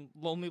some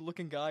lonely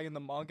looking guy in the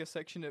manga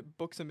section at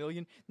Books A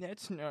Million.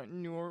 That's not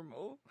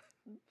normal.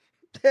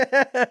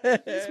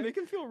 Just make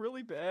him feel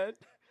really bad.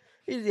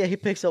 He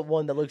picks up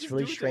one that looks Just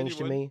really do it to strange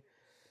to anyone. me.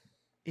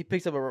 He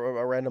picks up a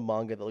random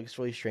manga that looks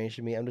really strange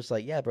to me. I'm just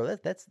like, yeah, bro,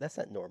 that's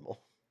not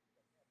normal.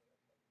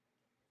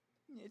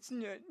 It's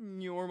not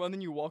normal. And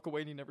then you walk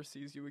away and he never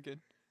sees you again.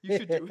 You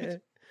should do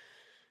it.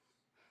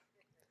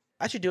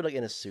 I should do it like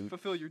in a suit.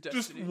 Fulfill your Just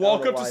destiny.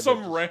 walk I don't up know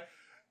to why, but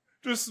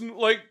just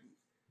like,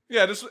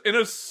 yeah, just in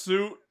a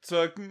suit,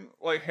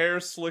 like hair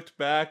slicked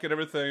back and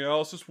everything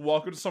else. Just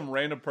walk up to some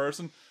random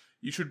person.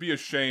 You should be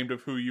ashamed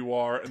of who you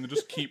are, and then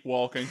just keep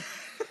walking.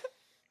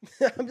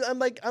 I'm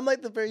like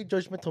the very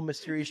judgmental,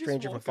 mysterious You just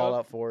stranger from walk up.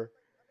 Fallout 4.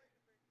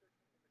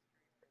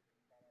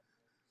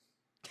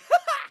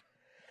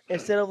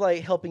 Instead of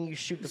like helping you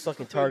shoot the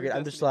fucking Fulfill your target,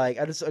 I'm just destiny. like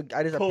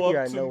I just Pull appear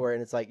up out of to- nowhere,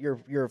 and it's like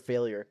you're a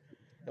failure,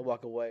 and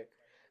walk away.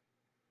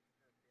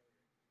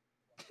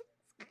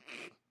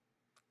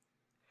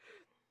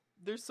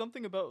 There's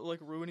something about like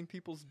ruining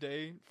people's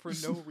day for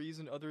no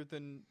reason other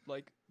than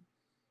like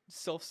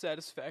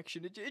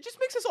self-satisfaction. It just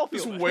makes us all feel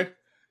Just better. wait.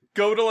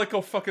 Go to like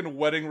a fucking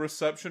wedding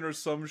reception or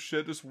some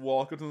shit. Just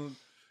walk up to them.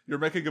 You're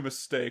making a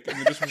mistake, and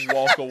you just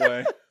walk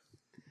away.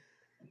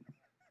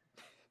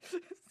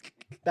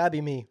 That'd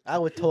be me. I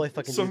would totally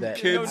fucking Some do that.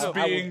 kids I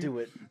being- would do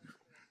it.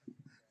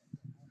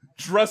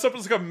 Dress up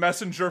as like a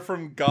messenger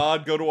from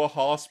God. Go to a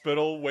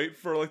hospital. Wait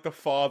for like the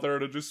father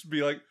to just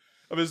be like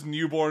of his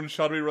newborn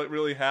child to be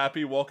really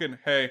happy. Walk in.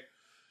 Hey,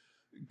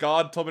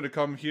 God told me to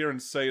come here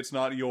and say it's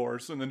not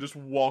yours, and then just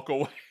walk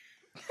away.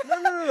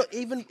 No.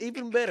 Even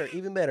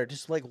better.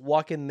 Just like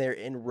walk in there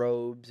in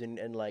robes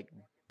and like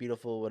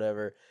beautiful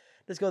whatever.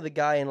 Just go to the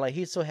guy and like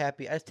he's so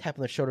happy. I just tap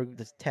on the shoulder,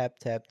 just tap,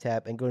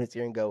 and go in his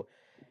ear and go,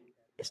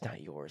 "It's not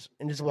yours,"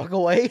 and just walk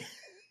away.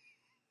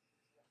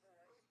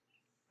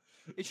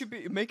 It should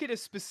be make it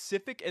as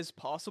specific as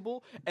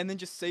possible, and then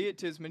just say it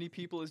to as many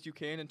people as you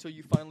can until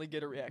you finally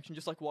get a reaction.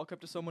 Just like walk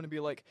up to someone and be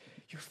like,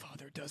 "Your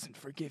father doesn't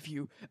forgive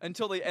you,"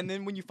 until they, and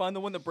then when you find the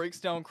one that breaks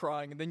down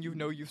crying, and then you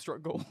know you've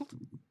struck gold.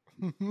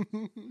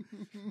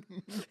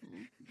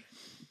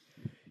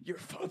 Your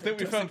father. I think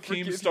we doesn't found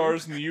forgive you.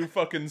 Keemstar's new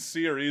fucking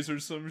series or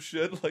some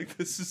shit. Like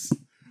this is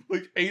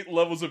like 8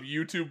 levels of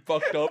YouTube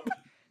fucked up.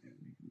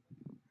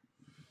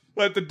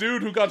 Like the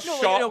dude who got No,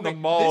 like, shot no, in the like,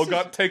 mall this is-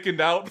 got taken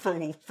out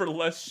for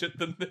less shit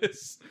than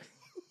this.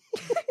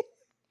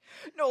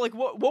 No, like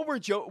what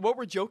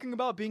we're joking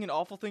about being an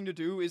awful thing to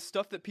do is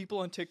stuff that people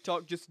on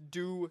TikTok just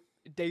do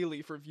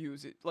daily for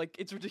views.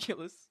 It's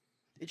ridiculous.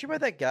 Did you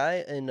remember that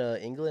guy in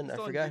England? He's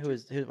I on forgot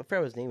YouTube. I forgot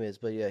what his name is,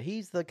 but yeah,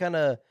 he's the kind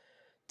of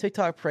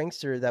TikTok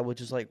prankster that would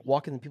just like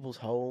walk into people's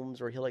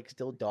homes, or he'll like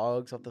steal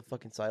dogs off the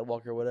fucking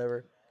sidewalk or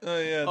whatever. Oh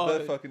yeah, Oh,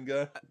 that fucking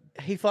guy.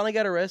 He finally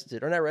got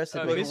arrested, or not arrested,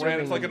 Uh, but Like he's Mr. ran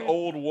serving, into like an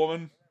old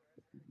woman.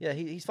 yeah,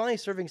 he's finally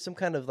serving some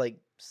kind of like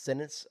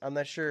sentence. I'm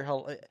not sure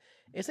how.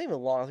 It's not even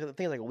long. I think it's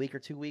like a week or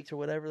 2 weeks or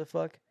whatever the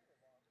fuck.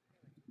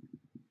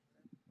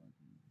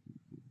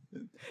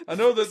 I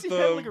know that He the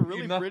had like a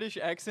really Uni- British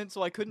accent,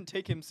 so I couldn't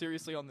take him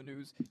seriously on the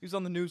news. He was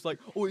on the news like,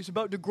 "Oh, he's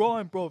about to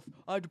grind, bruv.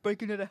 I had to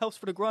break into the house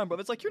for the grind, bruv."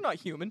 It's like you're not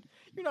human.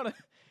 You're not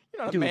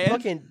a Dude, man.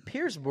 fucking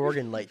Piers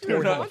Morgan like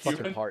You're tore him not a fucking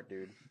human. apart,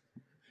 dude.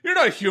 You're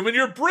not human.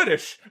 You're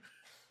British.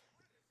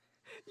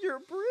 You're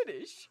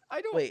British.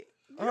 I don't. Wait,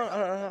 hold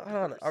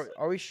on.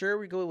 Are we sure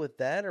we go with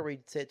that, or we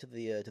say it to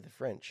the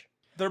French?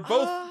 They're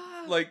both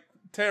Ah. like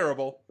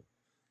terrible.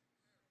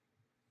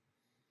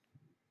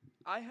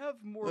 I have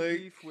more Like-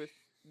 beef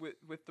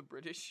with the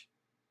British.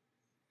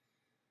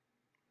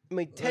 I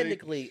mean,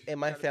 technically, in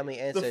my family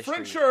The ancestry,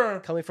 French are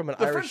coming from an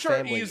the Irish French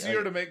are family,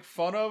 easier to make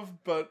fun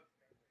of, but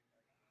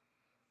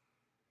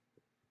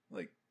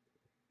like,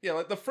 yeah,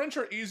 like the French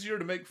are easier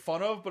to make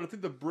fun of, but I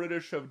think the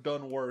British have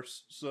done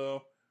worse.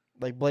 So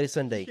like Bloody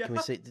Sunday. Can we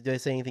Yeah. say? Did I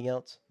say anything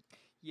else?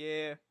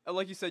 Yeah,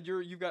 like you said,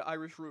 you've got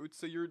Irish roots,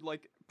 so you're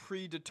like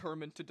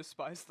predetermined to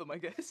despise them, I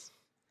guess.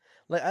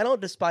 Like, I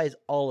don't despise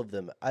all of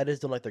them. I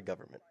just don't like their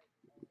government.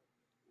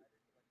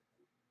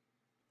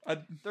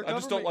 Their I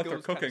just don't government like their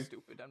goes kinda cooking,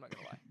 Stupid. I'm not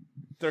gonna lie.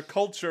 their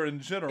culture in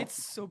general.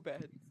 It's so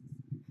bad.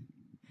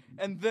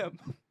 And them.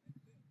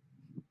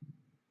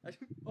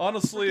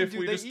 Honestly, freaking if dude,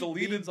 we they just eat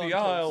deleted beans on the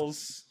toast.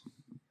 aisles.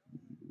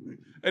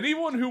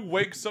 Anyone who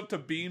wakes up to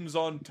beans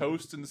on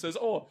toast and says,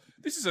 "Oh,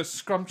 this is a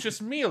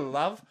scrumptious meal,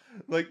 love,"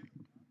 like,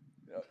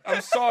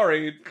 I'm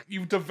sorry,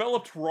 you've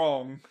developed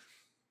wrong.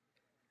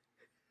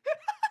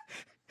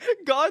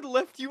 God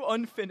left you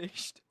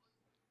unfinished.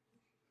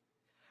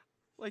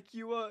 Like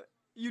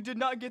you did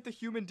not get the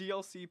human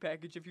DLC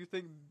package if you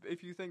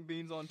think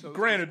beans on toast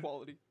Granted. is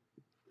quality.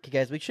 Okay,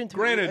 guys, we shouldn't.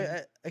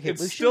 Granted, okay,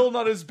 It's we still should,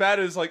 not as bad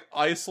as like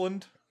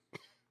Iceland.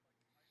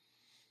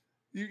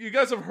 You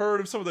guys have heard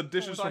of some of the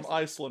dishes with from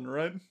Iceland,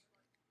 right?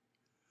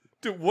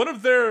 Dude, one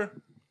of their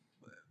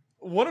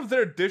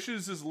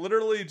dishes is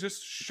literally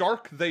just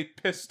shark they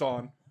pissed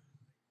on.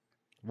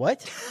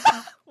 what?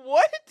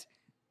 What?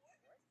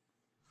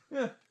 Uh,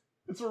 Yeah,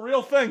 it's a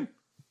real thing.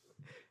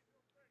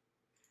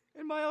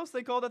 In my house,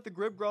 they call that the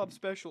Grib Grob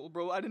special,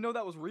 bro. I didn't know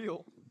that was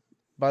real.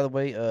 By the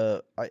way,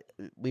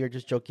 we are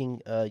just joking.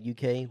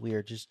 UK, we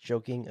are just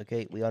joking.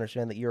 Okay, we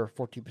understand that you're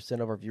 14%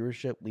 of our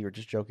viewership. We were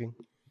just joking.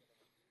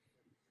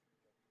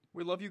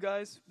 We love you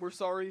guys. We're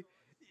sorry.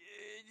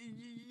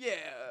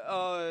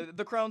 Yeah,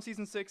 The Crown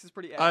season 6 is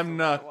pretty ass. I'm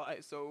not- gonna lie,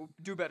 so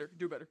do better.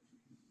 Do better.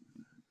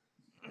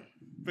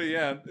 But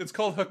yeah, it's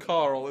called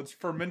Hakarl. It's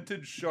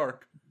fermented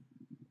shark.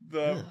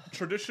 The Ugh.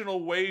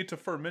 traditional way to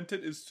ferment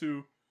it is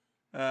to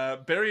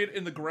bury it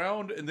in the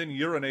ground and then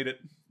urinate it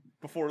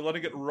before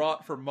letting it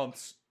rot for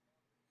months.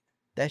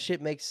 That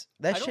shit makes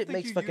I don't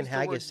think you fucking used the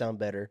haggis word- sound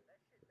better.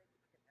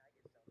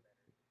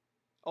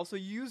 Also,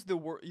 you used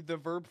the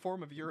verb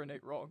form of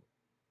urinate wrong.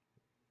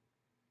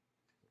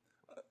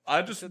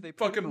 I just said they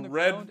put it in fucking the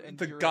read ground and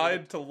the urinated.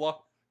 guide to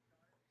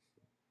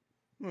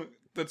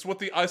That's what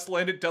the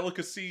Icelandic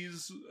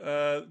delicacies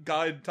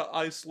guide to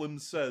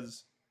Iceland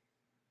says.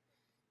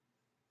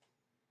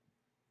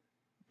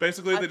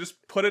 Basically, they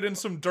just put it in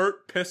some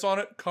dirt, piss on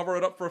it, cover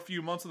it up for a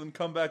few months, and then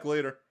come back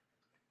later.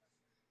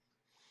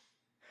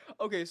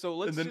 Okay, so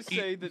let's then just eat-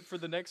 say that for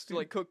the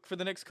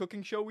next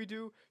cooking show we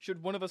do,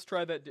 should one of us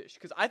try that dish?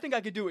 Because I think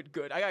I could do it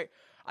good. I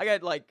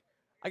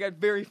got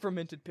very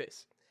fermented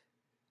piss.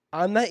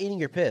 I'm not eating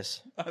your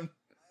piss.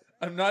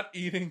 I'm not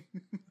eating.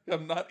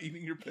 I'm not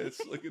eating your piss.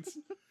 Like it's.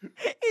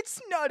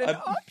 It's not an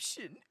I'm-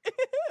 option.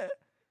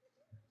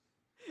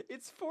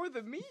 It's for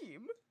the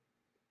meme.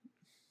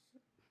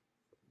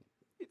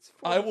 It's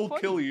for I will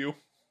funny. kill you.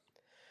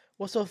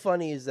 What's so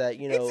funny is that,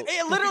 you know,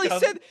 It literally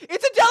Because- said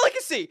it's a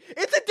delicacy.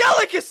 It's a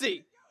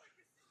delicacy.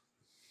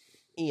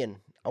 Ian,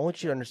 I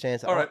want you to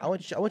understand something. All right. I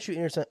want you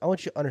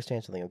to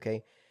understand something,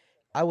 okay?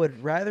 I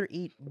would rather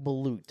eat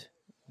balut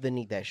than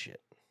eat that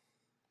shit.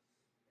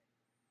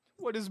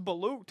 What is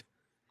balut?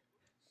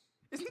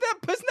 Isn't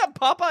that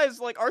Popeye's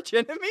like arch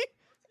enemy?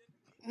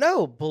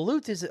 No,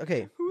 balut is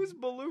okay. Who's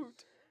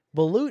balut?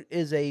 Balut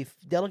is a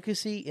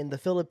delicacy in the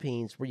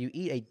Philippines where you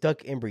eat a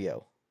duck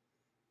embryo.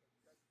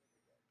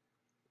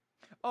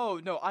 Oh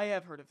no, I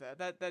have heard of that.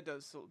 That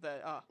does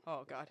that.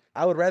 Oh god.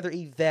 I would rather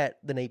eat that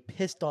than a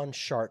pissed on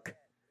shark.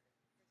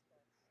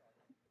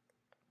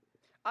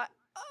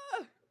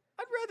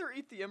 I'd rather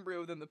eat the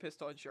embryo than the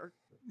pissed on shark.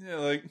 Yeah,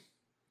 like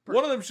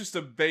one of them's just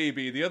a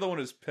baby. The other one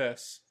is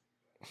piss.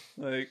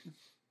 Like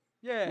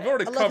Yeah. we've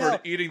already I love covered how-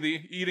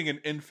 eating an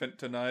infant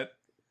tonight.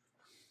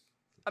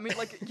 I mean,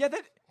 like, yeah,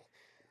 that.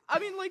 I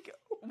mean, like,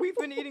 we've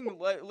been eating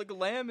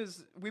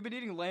we've been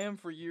eating lamb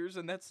for years,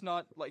 and that's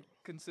not like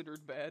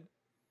considered bad.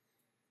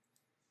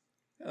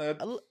 I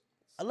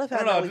love I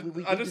how don't know, now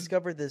we I just-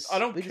 discovered this. I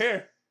don't we dis-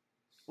 care.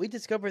 we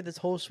discovered this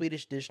whole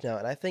Swedish dish now,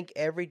 and I think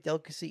every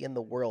delicacy in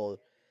the world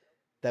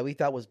that we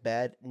thought was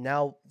bad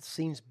now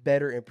seems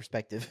better in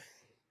perspective.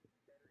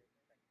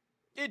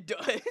 It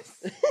does.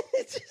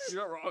 It's just-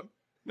 You're not wrong.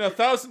 No,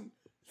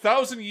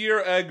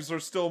 thousand-year eggs are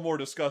still more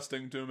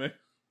disgusting to me.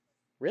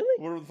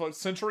 really? What are the fuck?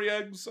 Century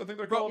eggs? I think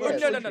they're Bro, called. no, Yeah,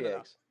 no, no, century no, no.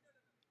 eggs.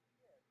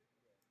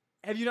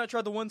 Have you not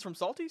tried the ones from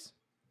Salties?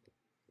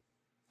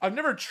 I've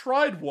never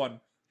tried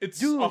one. It's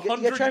Dude, a you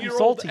gotta try some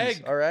 100-year-old salties,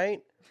 egg. all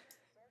right?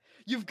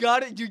 You've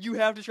got it. You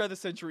have to try the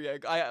century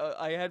egg.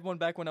 I had one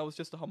back when I was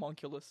just a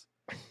homunculus.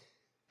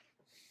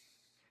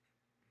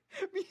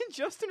 Me and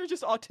Justin are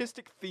just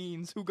autistic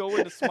fiends who go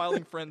into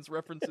Smiling Friends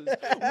references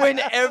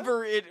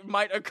whenever it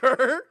might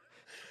occur.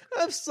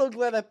 I'm so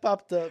glad that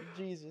popped up.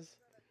 Jesus.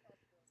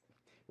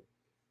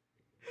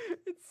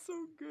 It's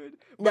so good.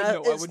 But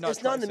no, I would not.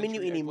 It's not try on the menu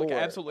century egg. anymore. Like,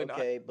 absolutely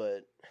okay,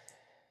 but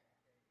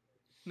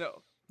not.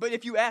 No, but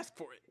if you ask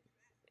for it,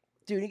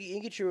 dude, you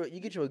get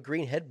you a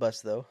green head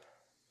bust though.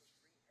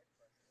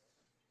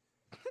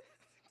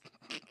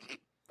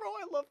 bro,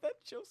 I love that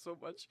show so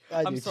much.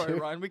 I I'm do sorry, too.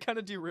 Ryan. We kind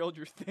of derailed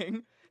your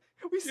thing.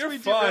 We You're we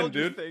fine, derailed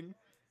your dude. thing.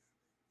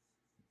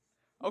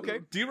 Okay.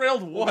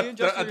 Derailed me what? and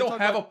Justin I are don't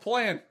talking have about- a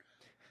plan.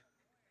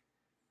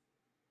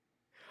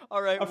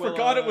 All right. I well,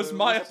 forgot it was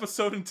my let's-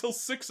 episode until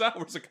 6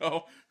 hours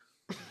ago.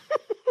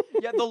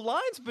 Yeah, the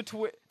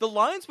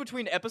lines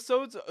between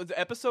episodes, the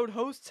episode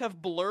hosts have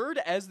blurred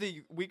as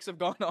the weeks have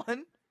gone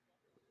on.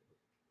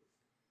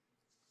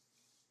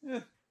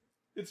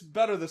 It's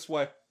better this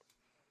way.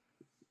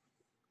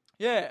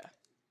 Yeah.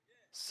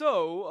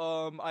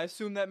 So, I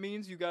assume that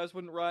means you guys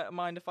wouldn't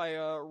mind if I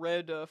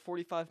read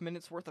 45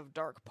 minutes worth of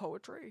dark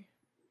poetry.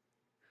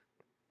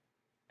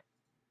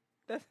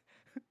 That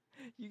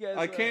you guys.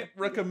 I can't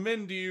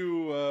recommend to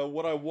you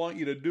what I want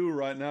you to do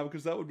right now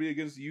because that would be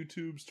against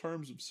YouTube's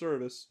terms of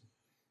service.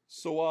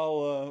 So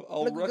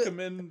I'll Look,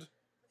 recommend.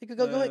 You could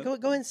go ahead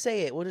and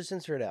say it. We'll just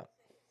censor it out.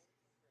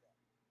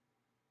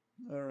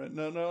 All right,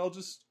 no,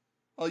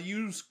 I'll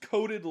use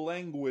coded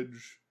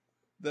language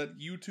that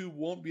YouTube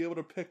won't be able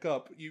to pick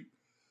up.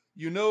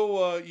 You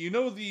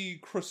know the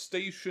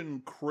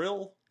crustacean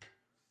krill?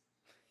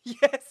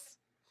 Yes.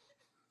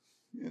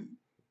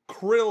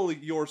 Krill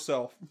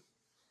yourself.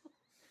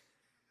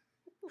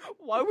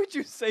 Why would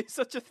you say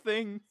such a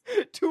thing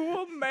to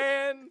a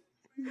man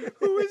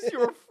who is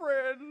your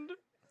friend?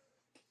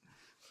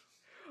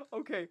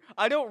 Okay,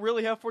 I don't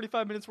really have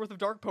 45 minutes worth of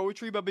dark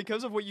poetry, but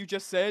because of what you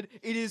just said,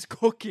 it is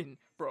cooking,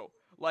 bro.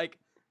 Like,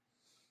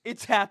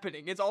 it's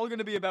happening. It's all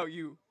gonna be about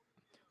you.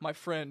 My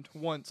friend,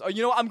 once. Oh,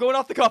 you know what? I'm going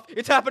off the cuff.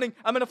 It's happening.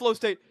 I'm in a flow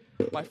state.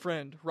 My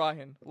friend,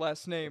 Ryan,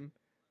 last name,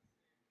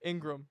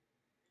 Ingram.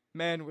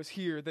 Man was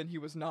here, then he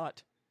was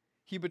not.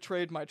 He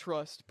betrayed my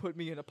trust, put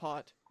me in a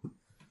pot.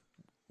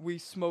 We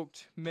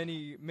smoked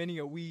many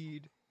a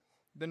weed.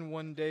 Then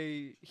one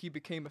day he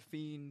became a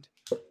fiend.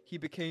 He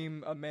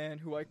became a man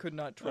who I could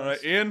not trust. All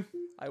right, Ian.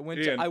 I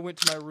went Ian. to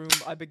my room.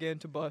 I began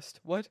to bust.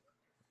 What?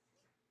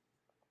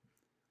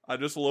 I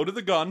just loaded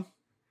the gun.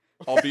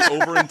 I'll be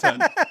over in 10.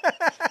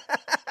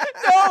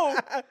 No!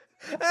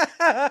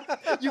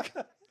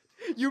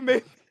 You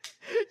may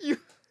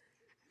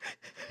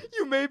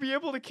be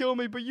able to kill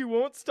me, but you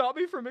won't stop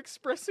me from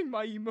expressing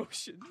my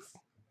emotions.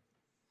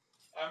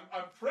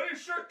 I'm pretty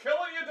sure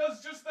killing you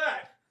does just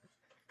that.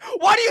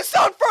 Why do you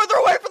sound further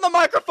away from the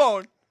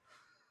microphone?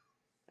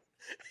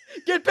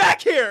 Get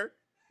back here!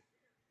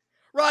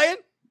 Ryan?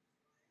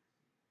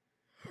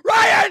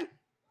 Ryan!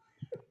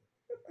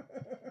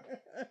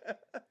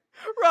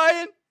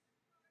 Ryan!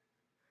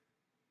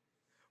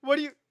 What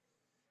do you...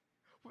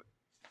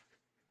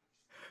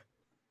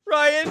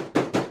 Ryan!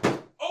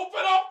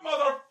 Open up,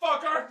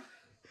 motherfucker!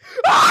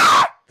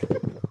 Ah!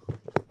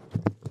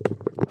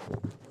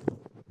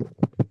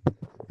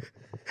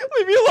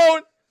 Leave me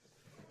alone!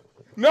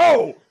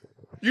 No!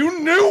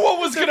 You knew what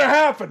was gonna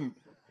happen!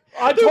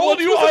 I told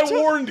you, I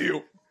warned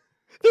you!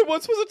 There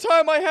once was a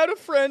time I had a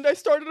friend. I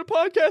started a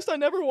podcast. I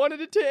never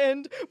wanted it to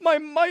end. My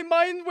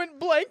mind went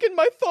blank and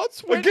my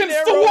thoughts went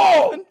Against the narrow.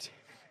 wall!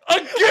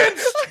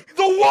 Against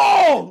the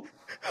wall!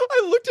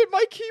 I looked at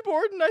my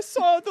keyboard and I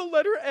saw the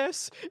letter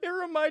S. It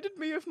reminded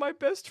me of my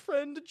best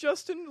friend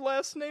Justin,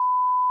 last name.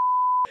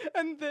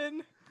 And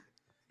then...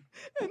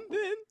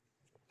 Please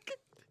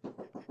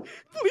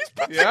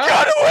put the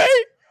gun away!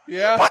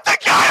 Yeah? Put the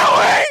gun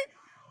away!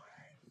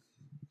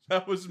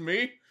 That was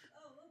me?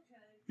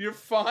 You're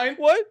fine?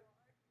 What?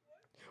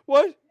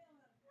 What?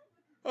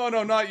 Oh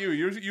no, not you.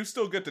 You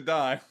still get to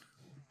die.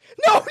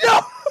 No,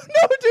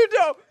 dude,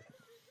 no!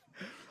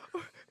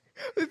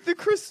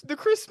 The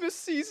Christmas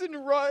season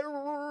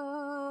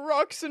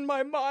rocks in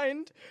my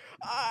mind.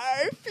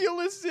 I feel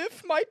as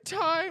if my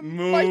time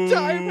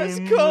has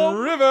come.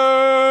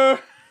 River!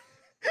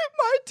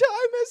 My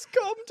time has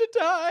come to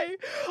die.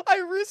 I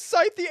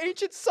recite the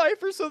ancient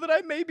cipher so that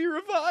I may be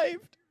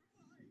revived.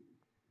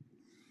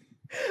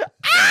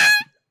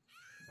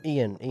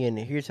 Ian,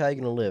 here's how you're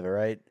gonna live, all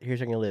right? Here's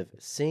how you're gonna live.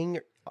 Sing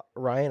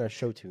Ryan a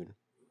show tune.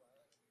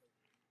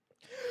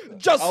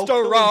 Just I'll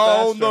kill him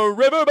around faster. the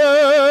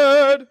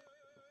riverbed.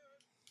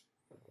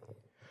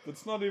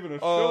 That's not even a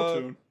show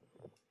tune.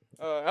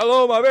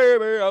 Hello, my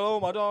baby. Hello,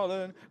 my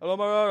darling. Hello,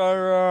 my...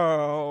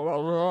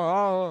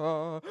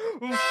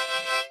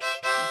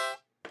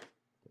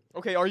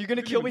 Okay, are you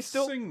gonna kill me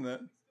still? Sing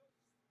that.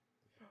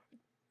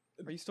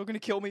 Are you still gonna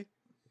kill me?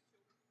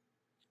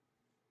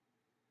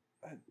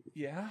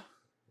 Yeah?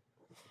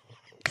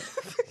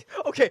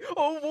 Okay,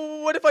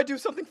 oh, what if I do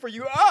something for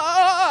you?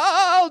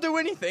 I'll do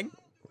anything.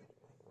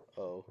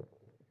 Oh.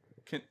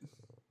 Can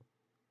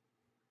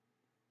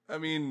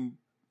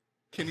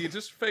you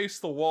just face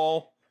the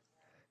wall?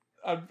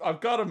 I've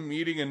got a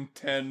meeting in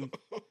 10.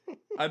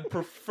 I'd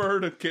prefer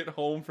to get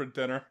home for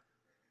dinner.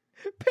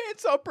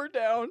 Pants up or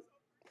down?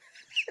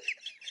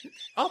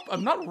 Up,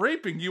 I'm not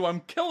raping you, I'm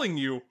killing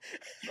you.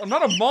 I'm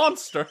not a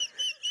monster.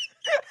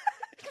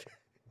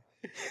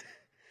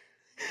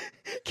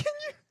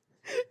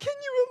 Can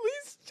you at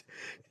least...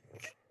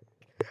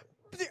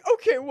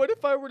 Okay, what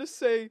if I were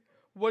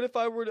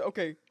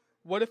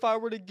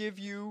to give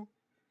you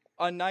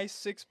a nice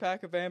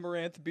 6-pack of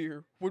Amaranth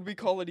beer? Would we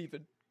call it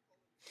even?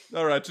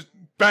 Alright, just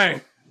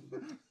bang!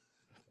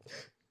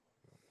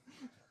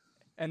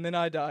 And then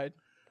I died.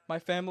 My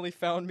family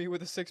found me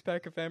with a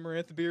 6-pack of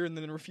Amaranth beer and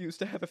then refused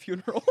to have a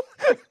funeral.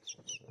 The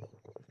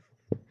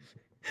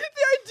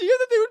idea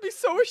that they would be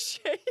so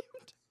ashamed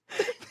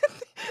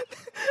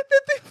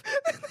that they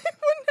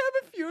wouldn't have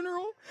a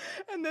funeral,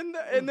 and then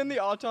the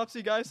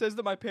autopsy guy says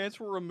that my pants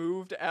were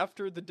removed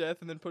after the death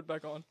and then put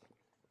back on.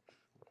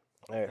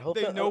 All right,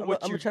 hopefully They know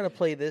what I'm you- trying to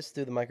play this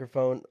through the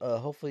microphone.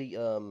 Hopefully,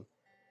 can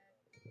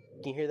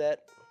you hear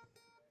that?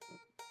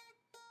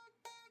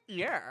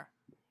 Yeah.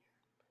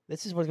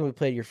 This is what's going to be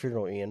played at your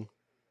funeral, Ian.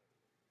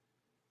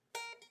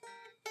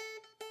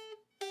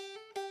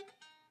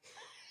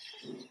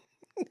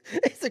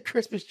 It's a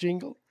Christmas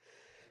jingle.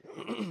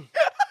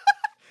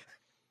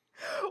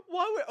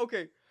 Why would...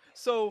 Okay,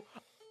 so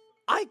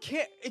I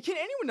can't... Can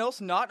anyone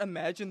else not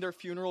imagine their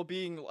funeral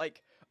being,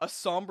 like, a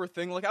somber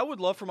thing? Like, I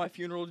would love for my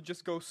funeral to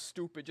just go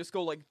stupid. Just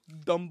go, like,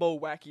 Dumbo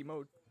wacky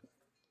mode.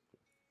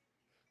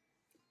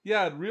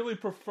 Yeah, I'd really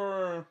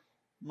prefer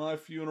my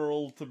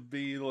funeral to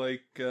be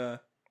like,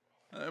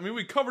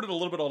 we covered it a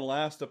little bit on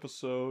last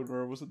episode,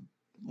 or was it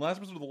last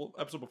episode or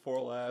the episode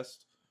before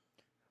last?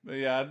 But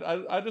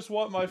yeah, I just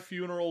want my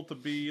funeral to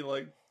be,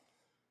 like,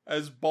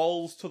 as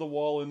balls to the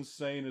wall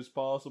insane as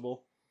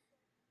possible.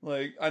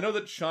 Like, I know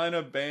that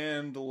China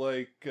banned,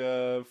 like,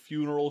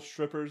 funeral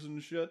strippers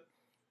and shit,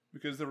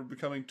 because they were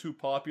becoming too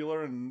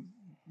popular and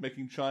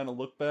making China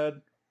look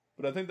bad,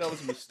 but I think that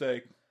was a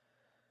mistake.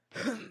 I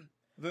think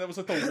that was,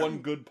 like, the one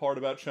good part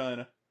about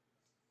China.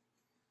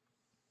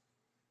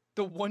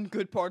 The one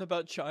good part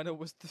about China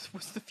was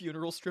the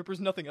funeral strippers,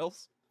 nothing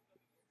else.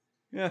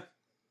 Yeah.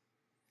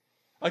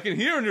 I can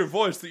hear in your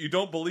voice that you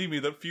don't believe me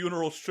that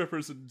funeral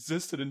strippers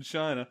existed in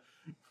China.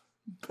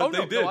 But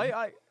they did. No,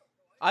 I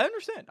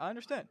understand. I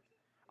understand.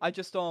 I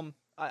just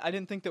I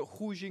didn't think that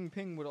Hu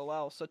Jinping would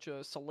allow such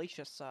a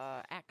salacious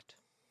act.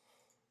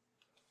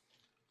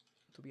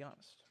 To be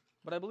honest,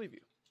 but I believe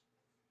you.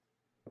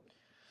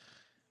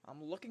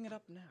 I'm looking it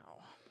up now.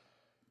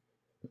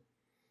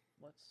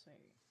 Let's see.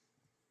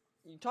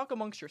 You talk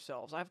amongst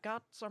yourselves. I've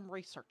got some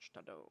research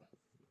to do.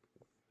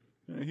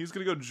 Yeah, he's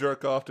gonna go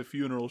jerk off to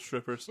funeral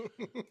strippers.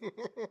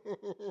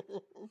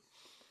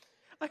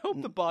 I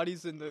hope the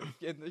body's in the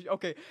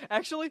okay.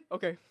 Actually,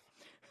 okay.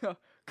 Yeah,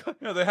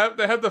 they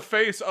have the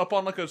face up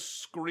on like a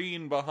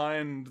screen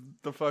behind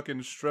the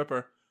fucking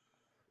stripper,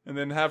 and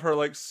then have her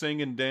like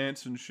sing and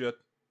dance and shit.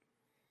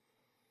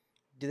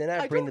 Do they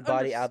not bring the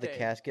body out of the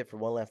casket for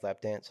one last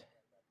lap dance?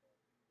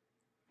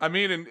 I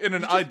mean, in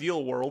an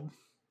ideal world.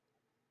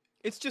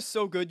 It's just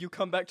so good. You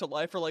come back to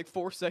life for like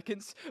 4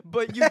 seconds,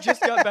 but you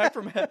just got back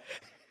from hell.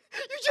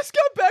 You just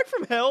got back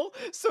from hell,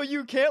 so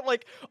you can't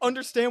like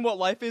understand what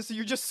life is. So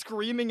you're just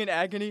screaming in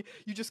agony.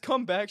 You just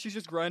come back. She's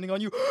just grinding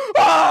on you.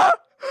 Ah!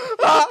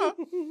 Ah!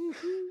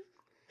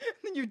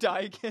 Then you die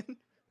again.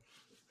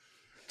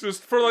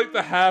 Just for like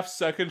the half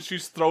second,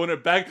 she's throwing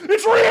it back.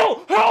 It's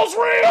real. Hell's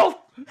real.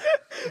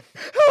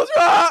 Hell's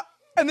ah!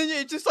 And then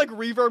it just like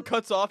reverb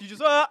cuts off. You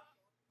just ah.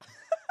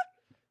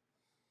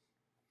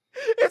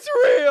 It's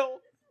real!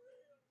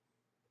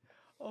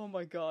 Oh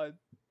my god.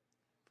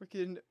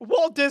 Freaking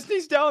Walt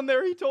Disney's down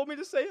there. He told me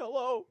to say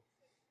hello.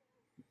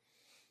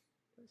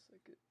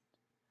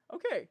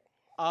 Okay.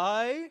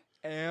 I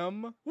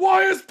am...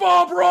 Why is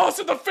Bob Ross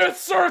in the fifth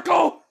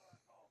circle?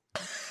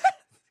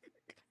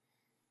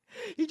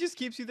 He just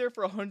keeps you there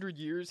for 100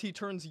 years. He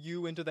turns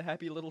you into the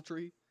happy little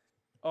tree.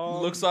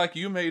 Looks like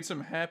you made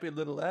some happy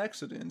little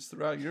accidents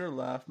throughout your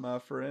life, my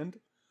friend.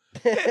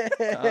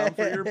 Time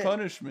for your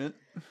punishment.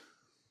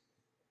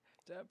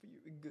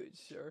 Good,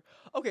 sir.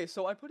 Okay,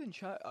 so I put in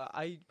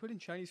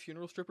Chinese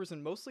funeral strippers,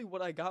 and mostly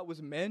what I got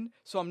was men.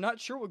 So I'm not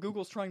sure what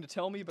Google's trying to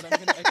tell me, but I'm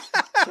gonna X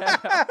the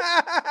tab out.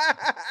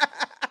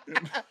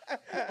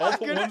 All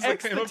the ones that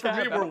came up for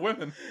me were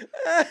women.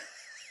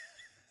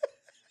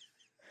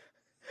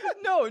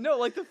 No,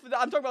 like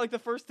I'm talking about like the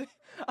first thing.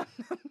 I'm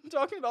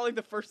talking about like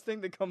the first thing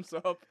that comes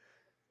up.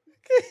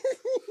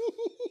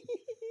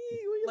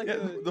 Like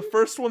the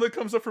first one that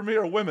comes up for me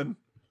are women.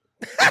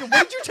 What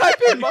did you type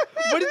in? What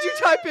did you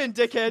type in,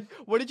 dickhead?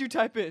 What did you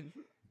type in?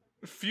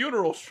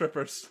 Funeral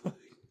strippers.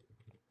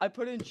 I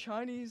put in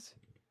Chinese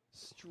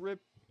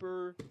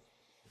stripper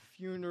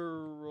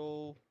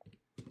funeral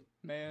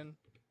man.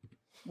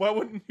 Why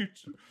wouldn't you?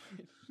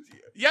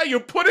 Yeah, you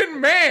put in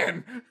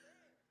man.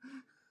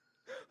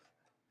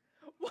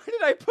 Why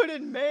did I put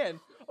in man?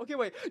 Okay,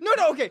 wait. No,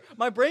 okay.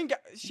 My brain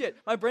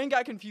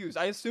got confused.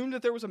 I assumed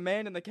that there was a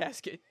man in the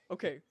casket.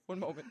 Okay, one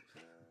moment.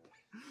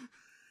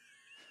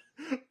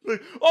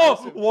 Like,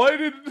 oh, why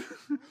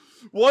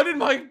did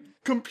my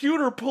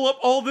computer pull up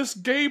all this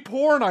gay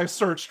porn I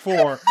searched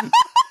for?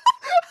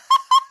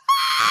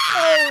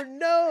 Oh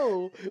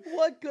no!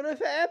 What could have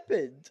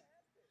happened?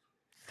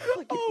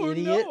 Like an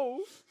idiot. No.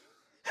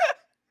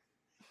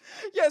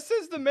 Yeah, it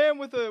says the man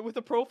with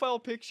a profile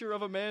picture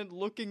of a man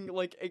looking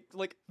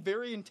like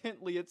very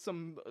intently at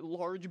some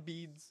large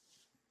beads.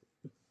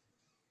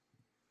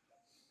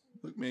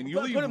 Look, man, you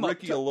leave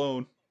Ricky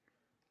alone.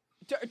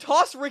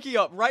 Toss Ricky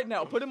up right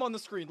now. Put him on the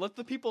screen. Let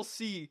the people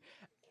see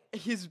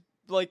his,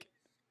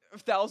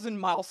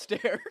 1,000-mile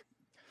stare.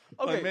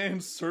 Okay. My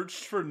man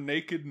searched for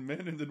naked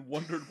men and then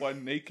wondered why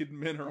naked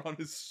men are on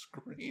his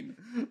screen.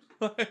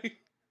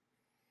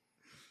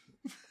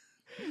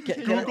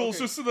 Google's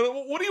just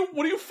what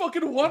do you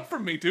fucking want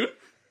from me, dude?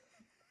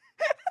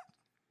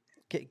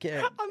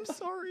 I'm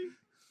sorry.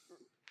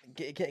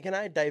 Can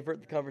I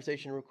divert the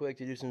conversation real quick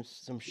to do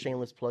some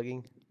shameless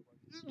plugging?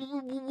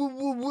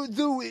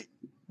 Do it.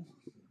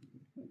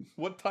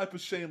 What type of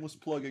shameless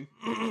plugging?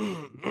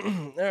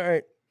 All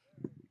right.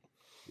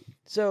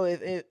 So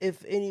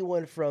if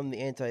anyone from the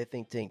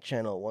Anti-Think Tank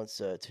channel wants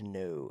to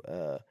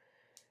know,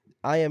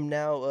 I am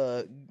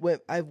now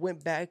I've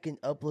went back and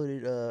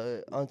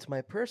uploaded onto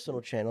my personal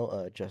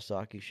channel,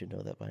 Justsock, you should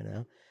know that by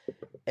now.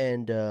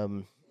 And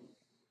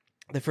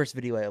the first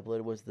video I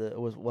uploaded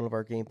was one of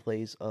our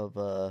gameplays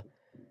of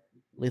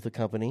Lethal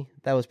Company.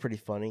 That was pretty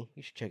funny.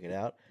 You should check it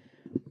out.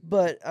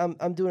 But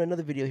I'm doing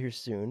another video here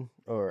soon,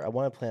 or I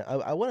want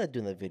to do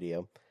another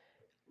video.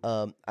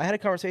 I had a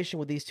conversation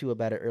with these two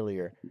about it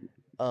earlier.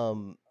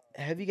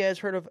 Have you guys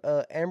heard of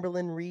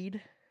Amberlynn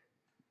Reed?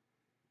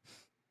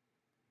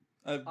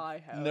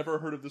 I have never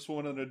heard of this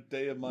woman in a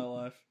day of my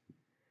life.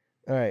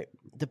 All right,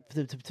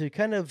 to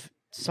kind of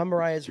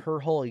summarize her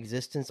whole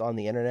existence on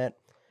the internet,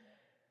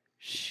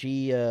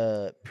 she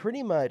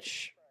pretty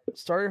much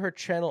started her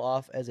channel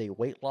off as a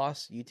weight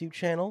loss YouTube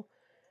channel.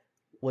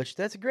 Which,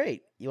 that's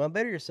great. You want to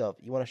better yourself.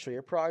 You want to show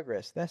your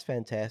progress. That's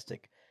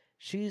fantastic.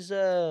 She's,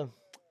 I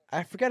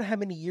forgot how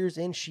many years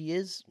in she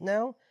is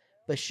now,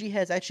 but she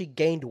has actually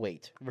gained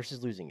weight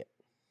versus losing it.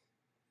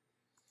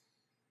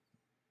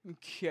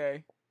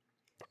 Okay.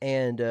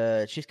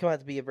 And she's come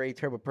out to be a very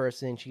terrible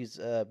person. She's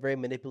very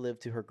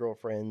manipulative to her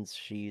girlfriends.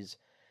 She's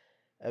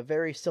a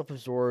very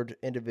self-absorbed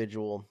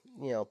individual,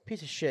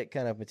 piece of shit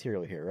kind of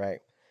material here, right?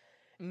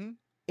 Mhm.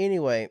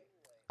 Anyway,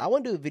 I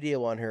want to do a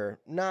video on her,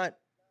 not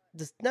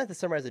to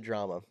summarize the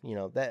drama.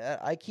 That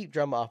I keep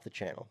drama off the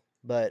channel,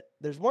 but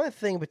there's one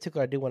thing in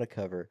particular I do want to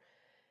cover,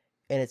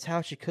 and it's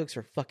how she cooks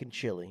her fucking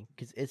chili,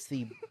 because it's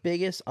the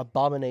biggest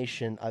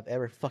abomination I've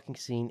ever fucking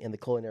seen in the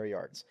culinary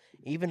arts.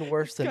 Even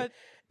worse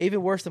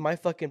than my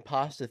fucking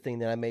pasta thing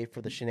that I made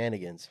for the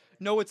shenanigans.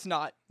 No, it's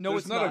not. No,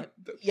 There's it's not.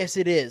 Yes,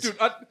 it is. Dude,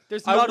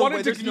 There's I not a wanted way.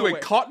 to There's give no you a way.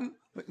 cotton.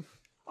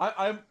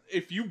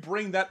 If you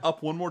bring that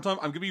up one more time,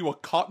 I'm giving you a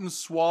cotton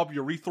swab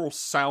urethral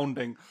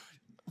sounding.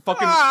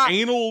 Fucking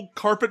anal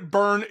carpet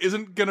burn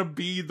isn't gonna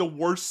be the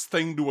worst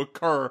thing to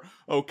occur,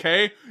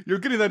 okay? You're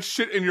getting that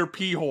shit in your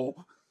pee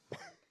hole.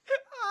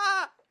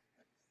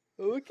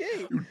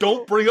 Okay. You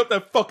don't bring up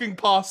that fucking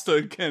pasta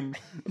again,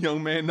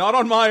 young man. Not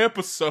on my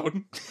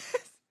episode.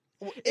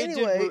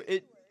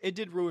 Anyway, It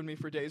did ruin me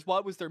for days. Why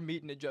was there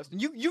meat in it, Justin?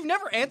 You've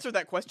never answered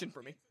that question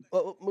for me.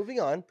 well, moving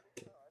on.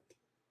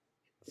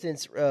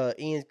 Since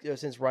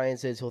since Ryan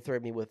says he'll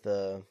threaten me with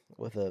a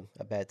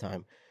bad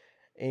time.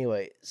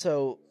 Anyway,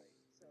 so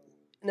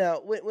now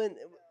when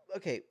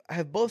okay,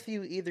 have both of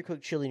you either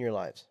cooked chili in your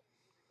lives?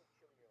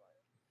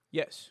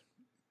 Yes.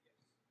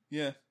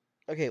 Yeah,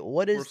 Okay,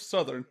 we're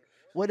southern.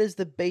 what is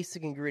the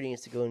basic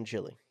ingredients to go in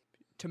chili?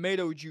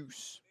 Tomato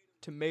juice,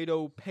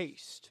 tomato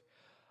paste,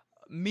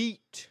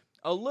 meat,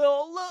 a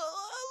little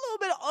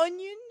bit of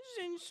onions,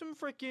 and some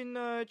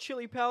freaking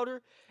chili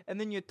powder, and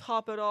then you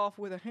top it off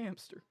with a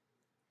hamster,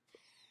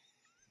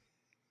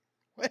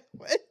 What?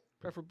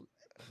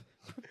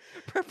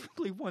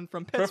 preferably one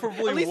from Pets.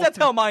 Preferably At least one that's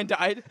from- how mine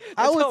died.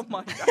 That's how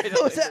mine died.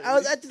 I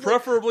was at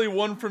Preferably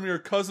one from your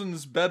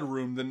cousin's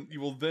bedroom, then you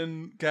will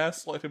then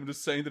gaslight him into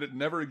saying that it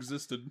never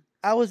existed.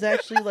 I was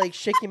actually like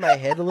shaking my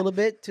head a little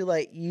bit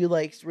to you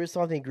list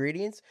off the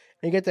ingredients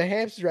and you get the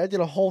hamster. I did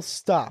a whole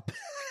stop.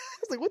 I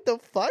was like, what the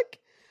fuck?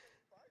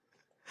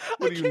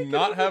 What, do you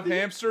not have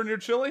hamster in your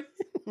chili?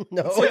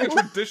 No, It's like a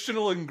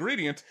traditional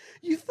ingredient.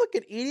 you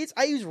fucking idiots!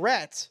 I use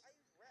rats.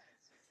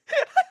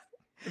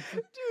 Dude,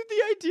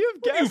 the idea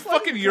of What, you gaslighting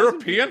fucking your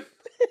cousin- European?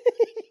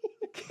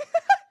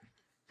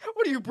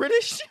 What are you,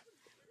 British?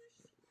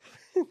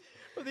 Well,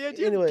 the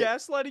idea Anyway. of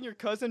gaslighting your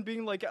cousin,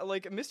 being like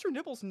Mr.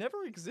 Nibbles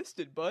never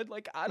existed, bud.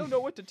 Like, I don't know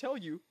what to tell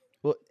you.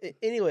 Well,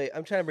 anyway,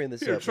 I'm trying to bring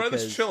this Here, up. try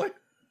this chili.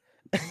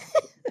 I'm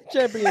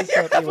trying to bring this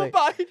up Have anyway a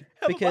bite. Have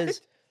a because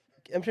bite.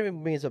 I'm trying to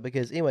bring this up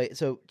because anyway,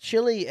 so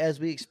chili as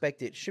we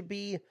expect it should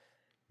be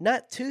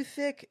not too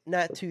thick,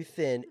 not too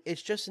thin.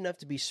 It's just enough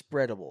to be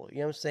spreadable. You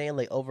know what I'm saying?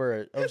 Like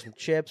over some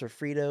chips or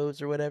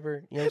Fritos or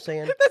whatever. You know what I'm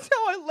saying? That's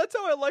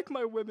how I like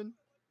my women.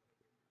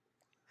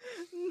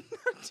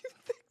 Not too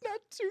thick, not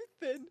too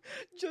thin,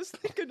 just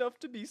thick enough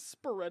to be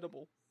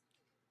spreadable.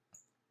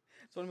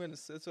 So I'm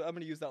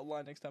gonna use that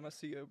line next time I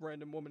see a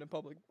random woman in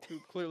public who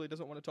clearly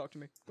doesn't want to talk to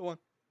me. Go on.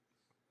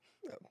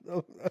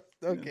 Oh,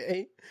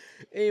 okay.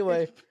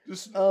 Anyway,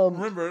 Just Um,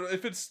 remember,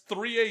 if it's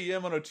 3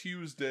 a.m. on a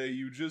Tuesday,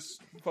 you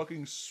just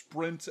fucking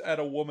sprint at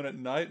a woman at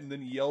night and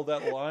then yell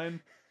that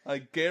line. I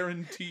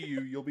guarantee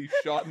you'll be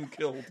shot and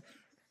killed.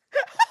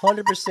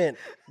 100%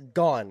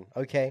 gone.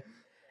 Okay.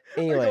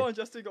 Anyway, Go on,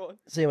 Justin. Go on.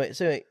 so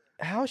anyway,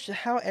 how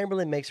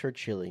Amberlynn makes her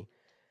chili,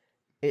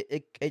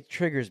 it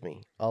triggers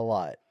me a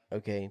lot.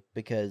 Okay,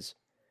 because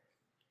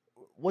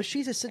what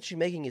she's essentially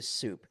making is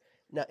soup.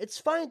 Now it's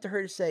fine to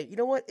her to say, you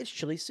know what, it's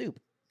chili soup.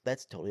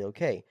 That's totally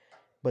okay.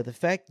 But the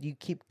fact you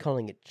keep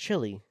calling it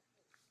chili,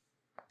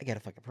 I got a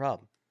fucking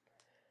problem.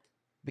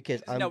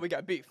 Because Now we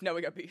got beef.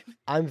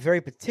 I'm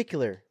very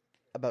particular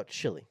about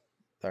chili.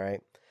 All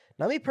right.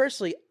 Now, me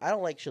personally, I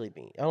don't like chili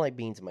beans. I don't like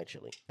beans in my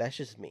chili. That's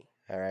just me.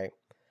 All right.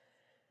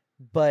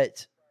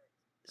 But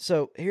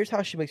so here's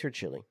how she makes her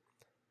chili.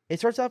 It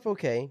starts off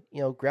okay.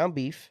 Ground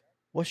beef.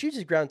 Well, she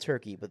uses ground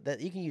turkey, but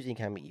that you can use any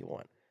kind of meat you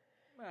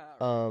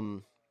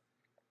want.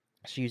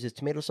 She uses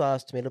tomato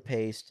sauce, tomato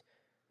paste,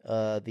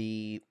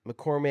 the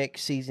McCormick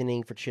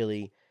seasoning for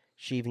chili.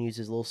 She even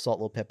uses a little salt,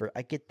 a little pepper.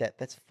 I get that.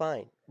 That's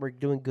fine. We're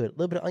doing good. A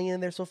little bit of onion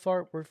in there so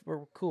far. We're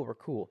cool. We're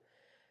cool.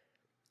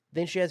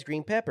 Then she has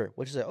green pepper,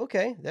 which is like,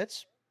 okay,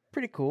 that's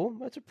pretty cool.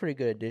 That's a pretty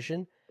good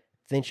addition.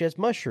 Then she has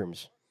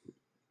mushrooms.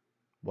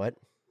 What?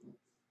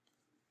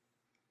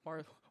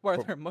 Why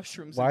are there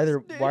mushrooms? Why are in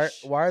there this why dish?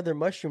 why are there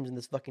mushrooms in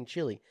this fucking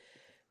chili?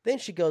 Then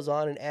she goes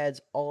on and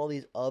adds all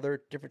these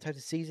other different types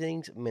of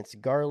seasonings. Minced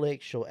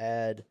garlic. She'll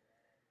add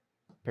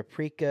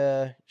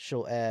paprika.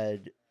 She'll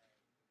add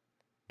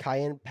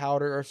cayenne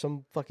powder or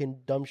some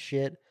fucking dumb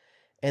shit.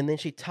 And then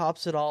she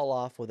tops it all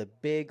off with a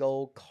big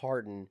old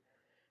carton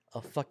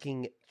of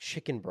fucking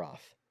chicken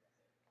broth.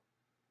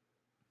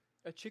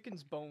 A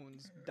chicken's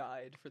bones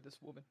died for this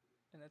woman,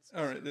 and that's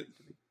All right, sickening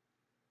to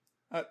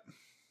me.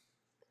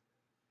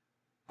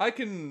 I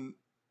can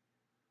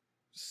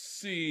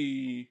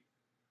see,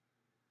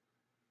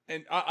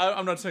 and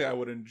I'm not saying I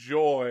would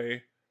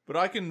enjoy, but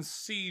I can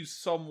see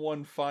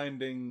someone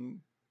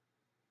finding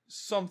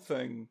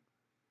something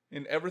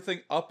in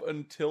everything up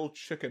until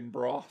chicken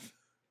broth.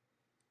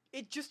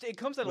 It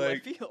comes out of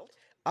Like- left field.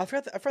 I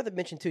forgot to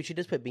mention too. She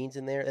does put beans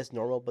in there. That's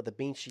normal, but the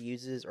beans she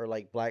uses are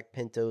like black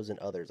pintos and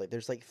others. Like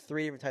there's like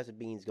 3 different types of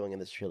beans going in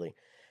this chili,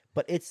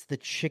 but it's the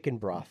chicken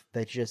broth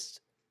that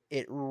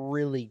it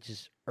really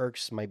just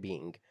irks my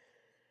being.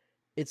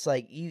 It's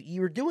like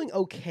you're doing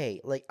okay.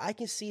 Like I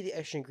can see the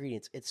extra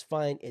ingredients. It's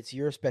fine. It's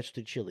your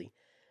specialty chili,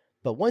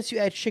 but once you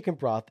add chicken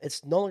broth,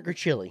 it's no longer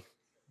chili.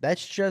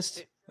 That's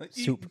just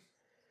soup.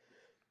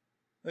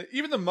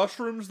 Even the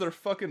mushrooms, they're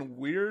fucking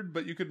weird,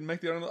 but you could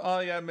make the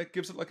it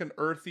gives it like an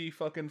earthy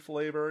fucking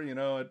flavor, you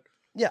know, it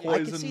Yeah, I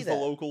can poisons see the that.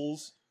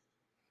 locals.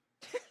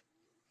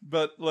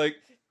 But like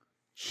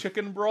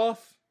chicken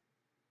broth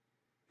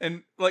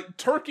and like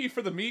turkey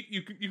for the meat,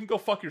 you can go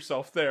fuck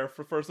yourself there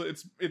for first.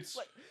 It's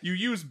you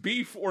use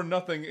beef or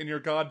nothing in your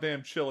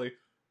goddamn chili.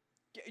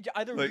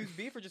 Either Like- use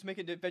beef or just make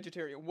it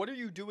vegetarian. What are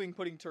you doing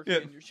putting turkey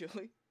in your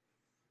chili?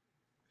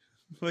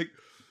 Like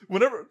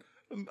whenever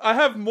I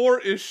have more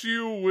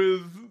issue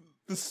with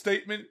the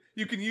statement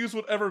you can use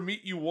whatever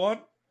meat you want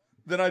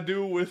than I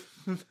do with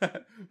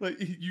that. Like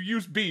you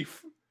use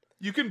beef.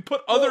 You can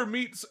put other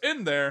meats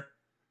in there,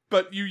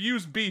 but you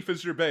use beef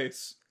as your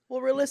base.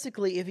 Well,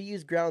 realistically, if you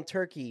use ground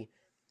turkey,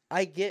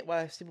 I get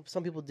why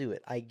some people do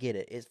it. I get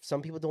it.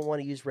 Some people don't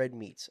want to use red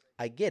meats.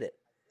 I get it.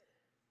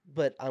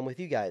 But I'm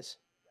with you guys.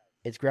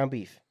 It's ground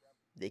beef.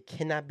 It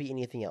cannot be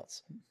anything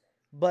else.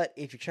 But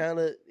if you're trying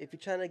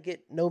to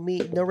get no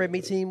red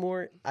meats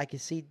anymore, I can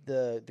see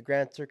the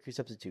ground turkey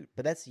substitute.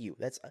 But that's you.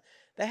 That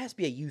has to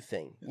be a you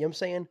thing. You know what I'm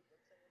saying?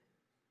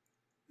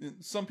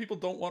 Some people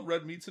don't want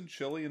red meats in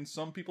chili, and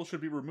some people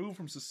should be removed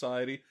from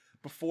society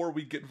before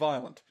we get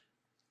violent.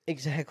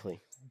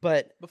 Exactly.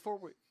 But Before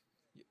we,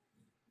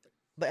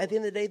 at the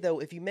end of the day, though,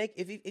 if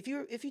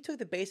you took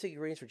the basic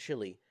ingredients for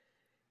chili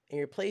and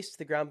you replaced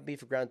the ground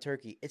beef with ground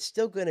turkey, it's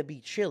still going to be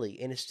chili,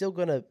 and it's still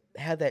going to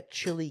have that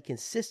chili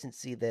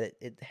consistency that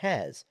it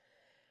has.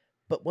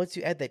 But once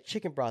you add that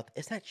chicken broth,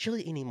 it's not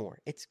chili anymore.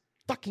 It's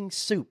fucking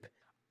soup.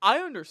 I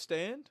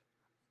understand.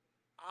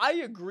 I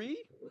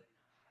agree.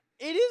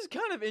 It is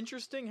kind of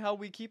interesting how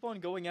we keep on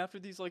going after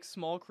these like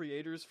small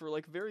creators for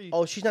like very.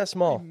 Oh, she's not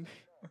small.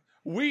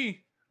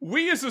 We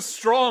is a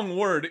strong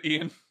word,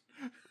 Ian.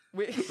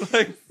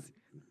 Like,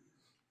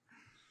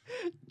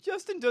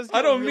 Justin does. I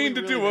Get don't really, mean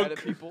to really do a- mad at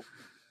people.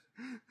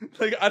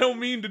 Like, I don't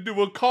mean to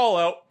do a call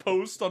out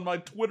post on my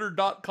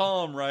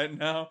twitter.com right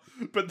now,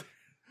 but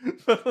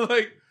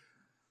like,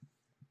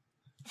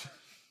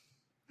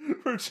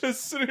 we're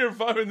just sitting here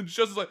vibing, and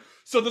Justin's like,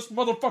 so this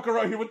motherfucker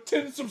right here with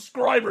 10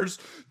 subscribers,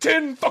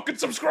 10 fucking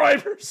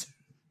subscribers,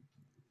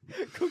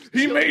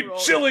 he made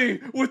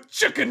chili with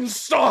chicken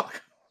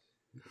stock.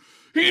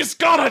 He's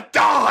gotta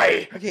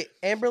die! Okay,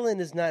 Amberlyn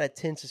is not at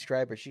 10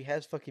 subscribers. She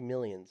has fucking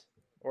millions.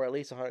 Or at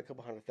least a couple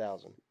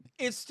 100,000.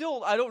 It's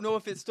still. I don't know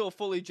if it still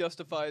fully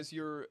justifies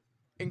your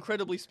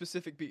incredibly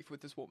specific beef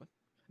with this woman.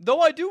 Though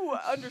I do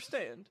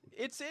understand,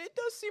 it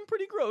does seem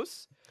pretty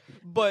gross.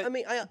 But I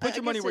mean, put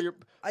your money where your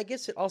I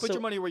guess it also put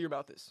your money where your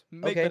mouth is.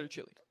 Make Okay. better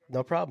chili.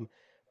 No problem.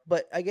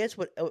 But I guess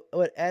what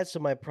adds to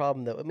my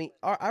problem, though, I mean,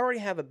 I already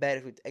have a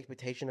bad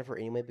expectation of her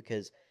anyway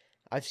because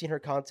I've seen her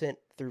content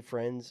through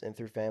friends and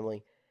through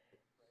family,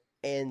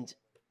 and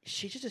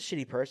she's just a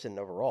shitty person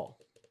overall.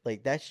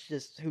 Like, that's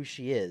just who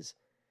she is.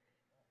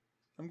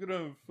 I'm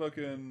gonna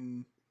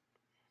fucking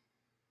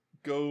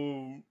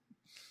go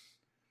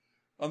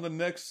on the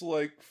next,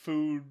 like,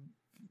 food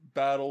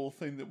battle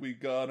thing that we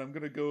got. I'm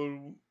gonna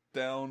go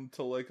down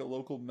to, like, a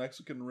local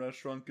Mexican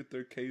restaurant, get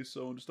their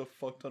queso and just a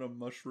fuck ton of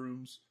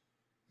mushrooms,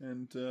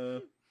 and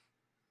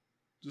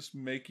just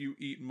make you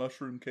eat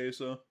mushroom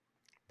queso.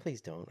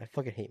 Please don't. I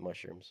fucking hate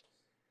mushrooms.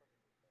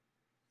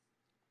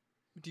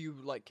 Do you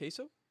like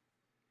queso?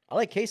 I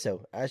like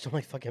queso. I just don't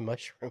like fucking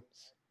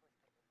mushrooms.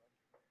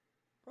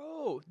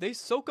 Bro, they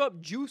soak up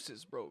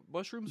juices, bro.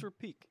 Mushrooms are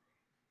peak.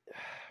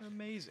 They're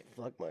amazing.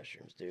 Fuck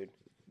mushrooms, dude.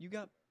 You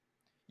got.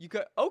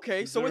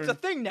 Okay, Is so it's there- a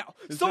thing now.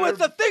 is So there- it's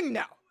a thing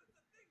now.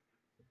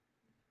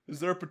 Is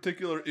there a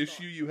particular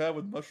issue you have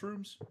with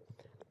mushrooms?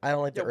 I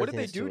don't like the Yeah, what did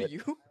they earthiness do to it.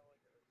 you?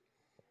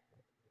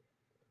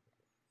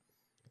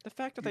 The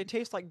fact that they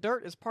taste like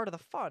dirt is part of the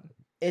fun.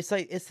 It's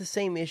the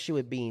same issue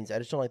with beans. I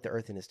just don't like the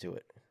earthiness to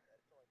it.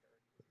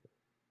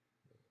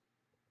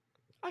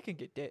 I can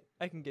get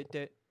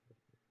that.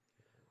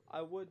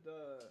 I would,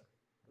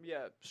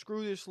 yeah,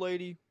 screw this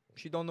lady.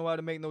 She don't know how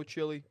to make no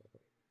chili.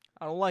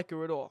 I don't like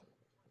her at all.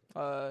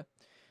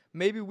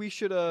 Maybe we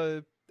should,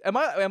 am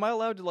I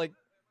allowed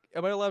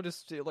to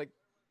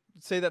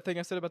say that thing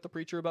I said about the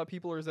preacher about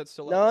people, or is that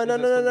still No. is that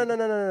still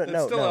legal?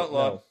 It's still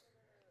outlawed. No.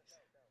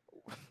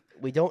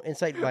 We don't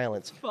incite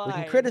violence. We can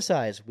Fine.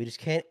 criticize. We just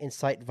can't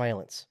incite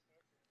violence.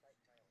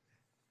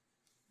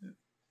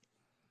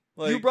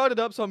 Like, You brought it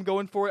up, so I'm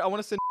going for it. I want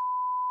to send.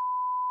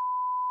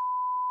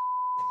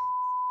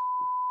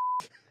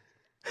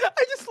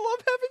 I just love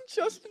having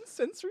Justin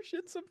censor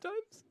shit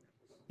sometimes.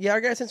 Yeah, I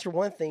gotta censor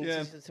one thing.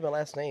 Yeah. It's my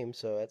last name,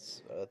 so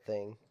that's a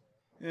thing.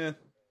 yeah.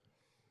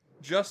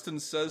 Justin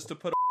says to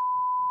put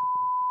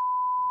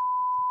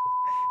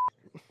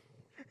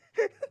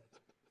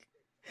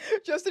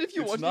Justin, if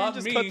you It's want, you not can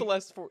just me. cut the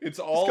last It's just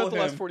all cut the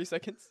last him. 40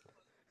 seconds.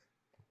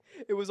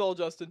 It was all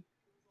Justin.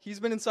 He's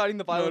been inciting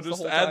the No, violence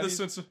just the whole add time. the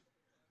censor.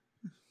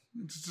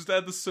 Just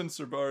add the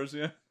censor bars,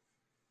 yeah.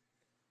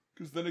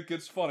 Because then it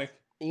gets funny.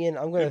 Ian,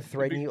 I'm gonna It'd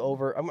threaten be- you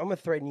over. I'm gonna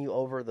threaten you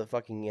over the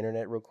fucking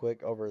internet real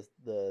quick over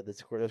the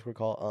Discord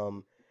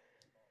call.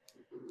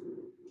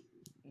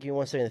 Give me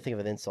 1 second to think of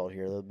an insult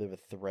here. A little bit of a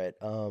threat.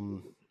 I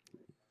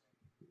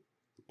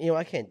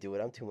can't do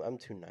it. I'm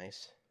too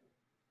nice.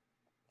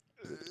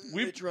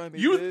 Try me,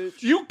 you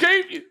bitch. you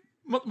gave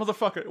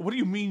motherfucker. What do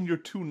you mean you're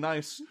too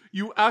nice?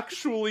 You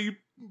actually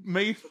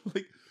made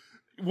like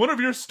one of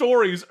your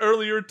stories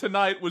earlier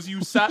tonight was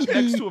you sat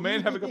next to a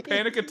man having a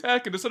panic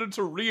attack and decided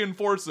to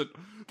reinforce it.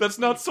 That's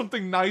not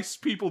something nice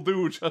people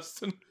do,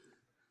 Justin.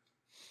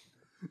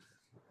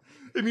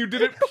 And you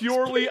did it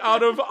purely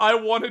out of I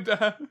wanted to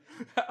have,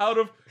 out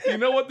of you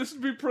know what, this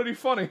would be pretty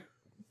funny.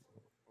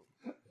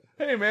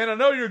 Hey man, I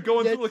know you're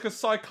going through like a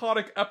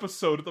psychotic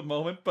episode at the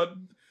moment, but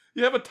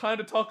you have a time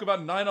to talk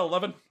about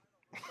 9/11?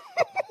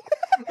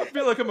 I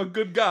feel like I'm a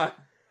good guy.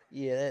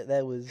 Yeah,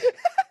 that was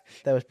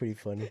pretty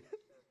funny.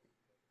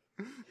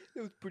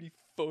 It was pretty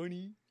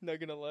funny, not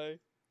gonna lie.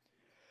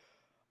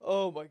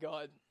 Oh my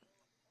god.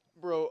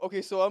 Bro,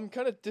 okay, so I'm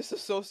kind of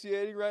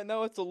disassociating right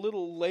now. It's a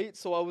little late,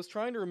 so I was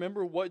trying to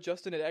remember what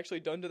Justin had actually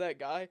done to that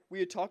guy. We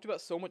had talked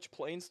about so much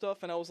plane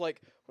stuff, and I was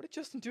like, what did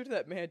Justin do to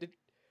that man?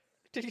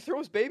 Did he throw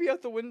his baby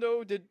out the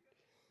window?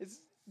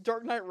 Is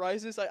Dark Knight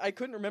Rises? I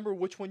couldn't remember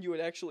which one you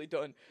had actually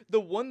done. The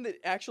one that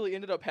actually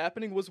ended up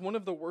happening was one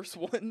of the worst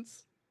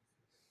ones.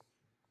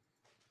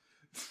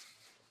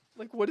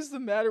 Like, what is the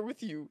matter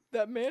with you?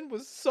 That man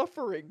was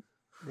suffering.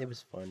 It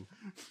was fun.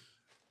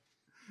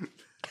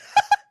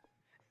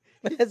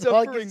 That's all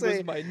I can Suffering say.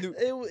 was my new...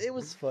 It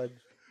was fun.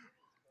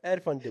 I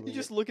had fun doing You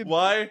just it. look at...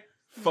 Why?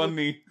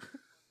 Funny.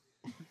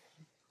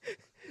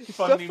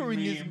 Funny Suffering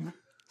is... meme.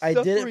 I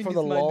did it Suffering for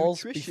the is my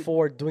lulz nutrition.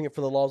 before doing it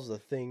for the lulz was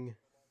a thing.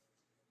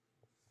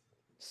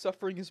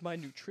 Suffering is my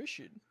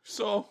nutrition.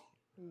 So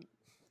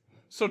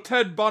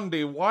Ted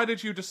Bundy, why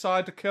did you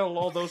decide to kill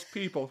all those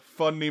people?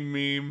 Funny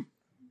meme.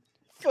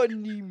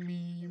 Funny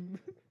meme.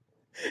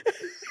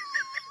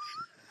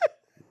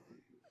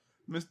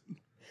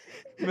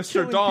 Mr.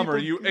 Killing Dahmer, people-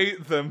 you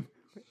ate them.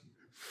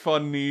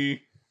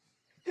 Funny.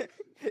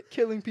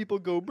 Killing people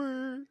go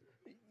brr.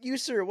 You,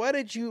 sir, why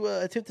did you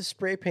attempt to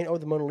spray paint over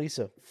the Mona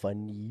Lisa?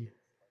 Funny.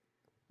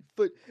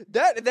 But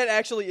that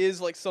actually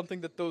is like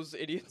something that those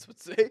idiots would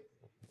say.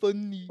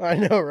 Funny. I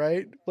know,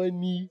 right?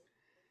 Funny.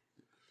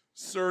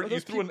 Sir, Are you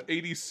those threw an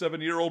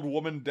 87-year-old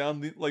woman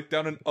down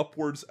an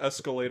upwards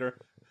escalator.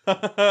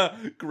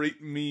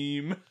 Great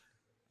meme.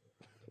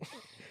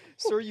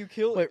 Sir, you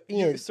killed. Wait,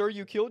 Ian. Sir,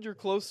 you killed your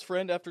close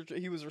friend after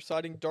he was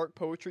reciting dark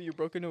poetry. You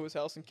broke into his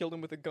house and killed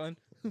him with a gun.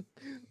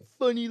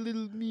 Funny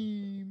little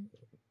meme.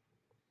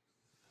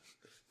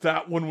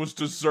 That one was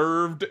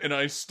deserved, and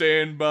I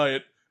stand by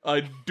it.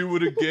 I'd do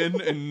it again,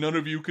 and none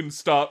of you can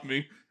stop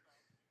me.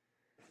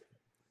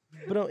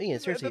 But no, Ian,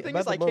 seriously, thing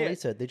about is, the I Mona can't.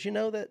 Lisa, did you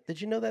know that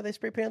they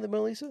spray painted the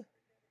Mona Lisa?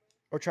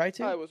 Or tried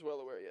to? I was well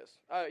aware. Yes.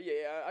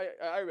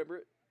 I remember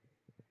it.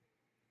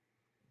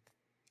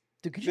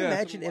 Dude, could you Yeah.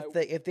 imagine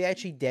if they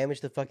actually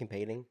damaged the fucking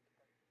painting?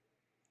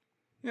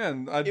 Yeah,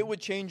 and It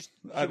would change.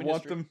 I'd human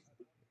want history. them.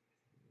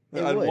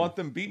 It I'd would. want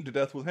them beaten to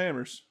death with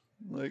hammers.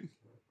 Like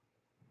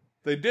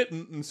they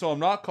didn't, and so I'm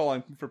not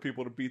calling for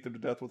people to beat them to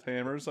death with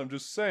hammers. I'm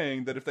just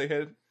saying that if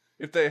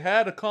they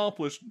had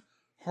accomplished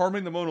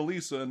harming the Mona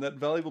Lisa and that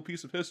valuable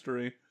piece of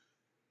history,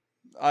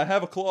 I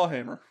have a claw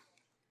hammer.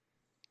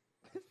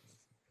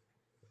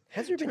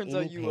 Has there been Turns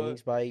any out you,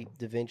 paintings by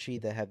Da Vinci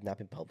that have not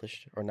been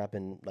published or not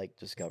been like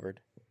discovered?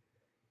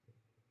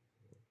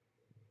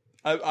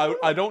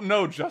 I don't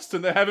know,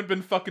 Justin. They haven't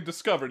been fucking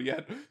discovered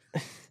yet.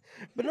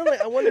 But no, like,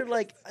 I wonder,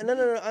 like, no,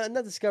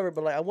 not discovered,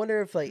 but like, I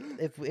wonder if like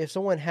if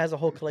someone has a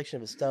whole collection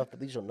of his stuff that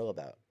we just don't know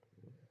about.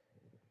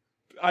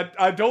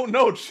 I don't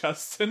know,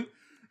 Justin.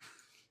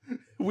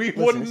 We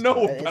Listen, wouldn't it's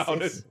know fine. about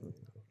It's- it.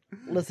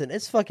 Listen,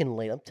 it's fucking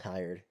late. I'm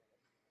tired.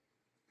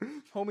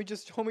 Homie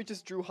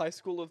just drew High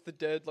School of the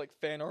Dead like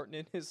fan art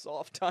in his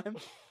off time.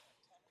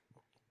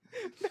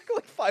 Back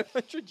like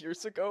 500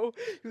 years ago,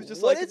 he was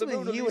just What like is the with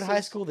Mona you in High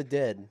Lisa's- School of the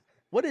Dead?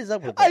 What is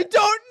up with I that?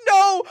 don't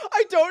know.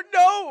 I don't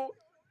know.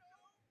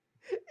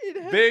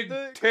 It has Big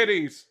the,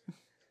 titties.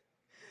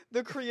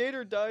 the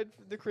creator died.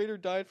 The creator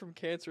died from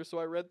cancer, so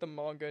I read the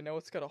manga. Now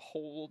it's got a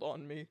hold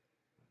on me.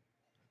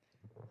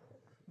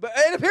 But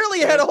and apparently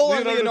it had a hold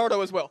on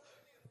Leonardo as well.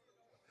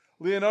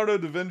 Leonardo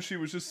da Vinci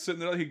was just sitting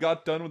there. He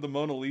got done with the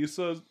Mona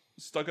Lisa,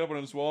 stuck it up on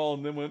his wall,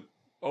 and then went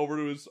over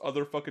to his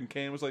other fucking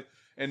canvas. Like,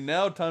 and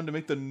now time to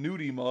make the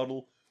nudie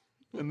model.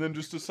 And then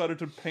just decided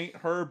to paint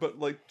her, but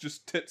like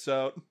just tits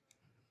out.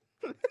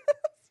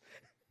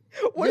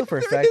 What know if for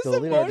a there fact, is though, a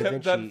Leonardo Mona-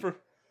 Kept Vinci- that for.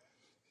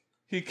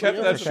 He kept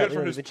know that for a shit fact for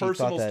Leonardo his da Vinci thought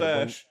personal that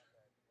when- stash.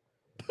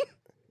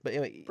 But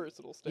anyway,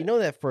 personal you know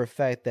that for a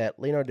fact that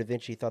Leonardo da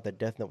Vinci thought that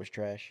Death Note was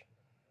trash.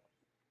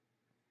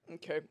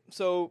 Okay,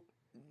 so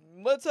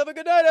let's have a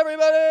good night,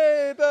 everybody.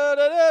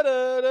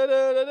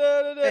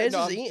 Hey,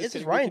 No, I'm this just is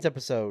kidding. Ryan's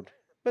episode.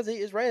 But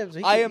it's random. So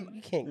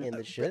you can't end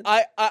the shit.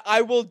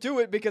 I will do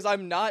it because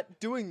I'm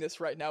not doing this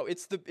right now.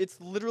 It's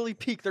literally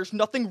peak. There's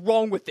nothing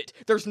wrong with it.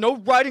 There's no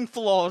writing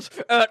flaws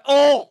at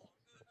all.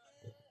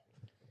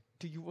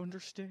 Do you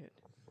understand?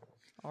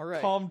 All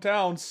right. Calm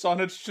down, son.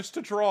 It's just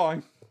a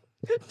drawing.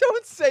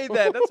 Don't say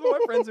that. That's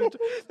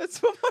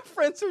what my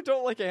friends who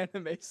don't like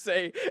anime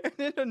say, and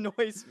it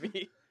annoys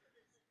me.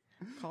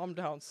 Calm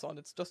down, son.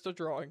 It's just a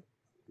drawing.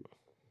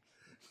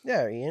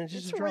 Yeah, Ian, it's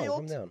just a drawing.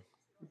 Calm down.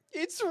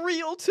 It's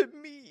real to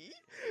me.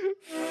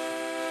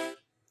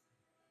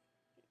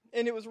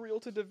 And it was real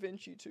to Da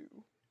Vinci too.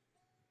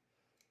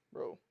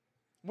 Bro.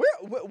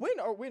 When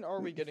are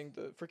we getting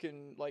the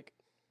freaking like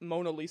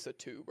Mona Lisa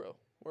 2, bro?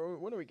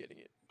 When are we getting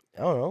it?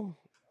 I don't know.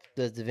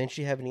 Does Da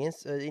Vinci have any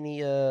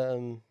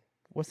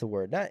what's the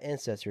word? Not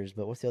ancestors,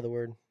 but what's the other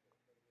word?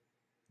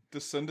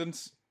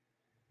 Descendants.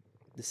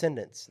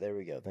 There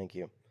we go. Thank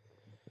you.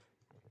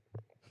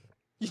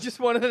 You just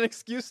wanted an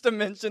excuse to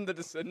mention the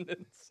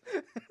Descendants.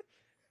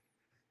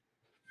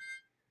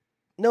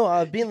 No,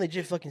 I'm being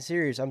legit fucking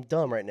serious. I'm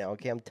dumb right now,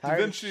 okay? I'm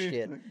tired of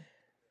shit.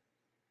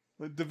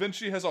 Da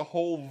Vinci has a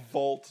whole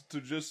vault to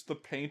just the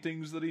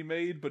paintings that he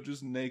made, but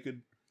just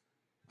naked.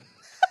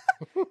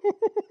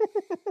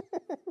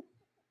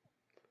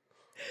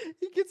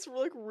 He gets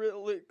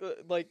really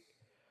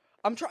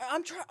I'm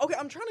trying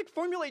to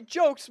formulate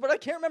jokes, but I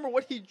can't remember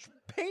what he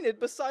painted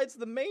besides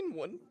the main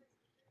one.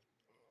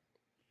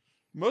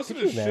 Most of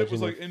his shit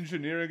was like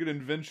engineering and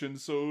invention,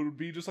 so it would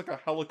be just like a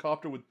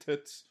helicopter with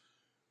tits.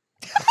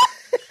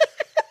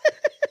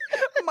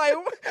 my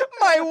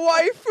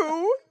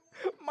waifu.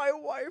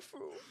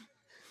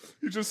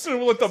 You just see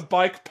like the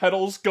bike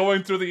pedals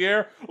going through the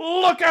air.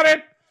 Look at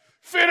it!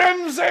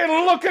 Firenze,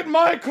 look at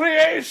my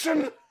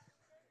creation!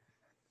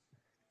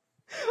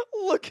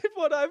 Look at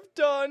what I've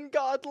done.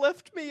 God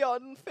left me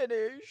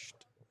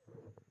unfinished.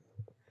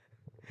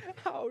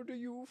 How do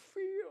you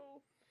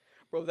feel?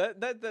 Bro,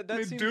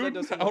 that seems dude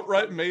that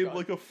outright made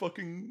like a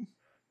fucking...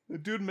 The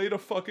dude made a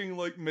fucking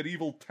like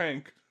medieval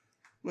tank.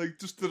 Like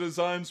just the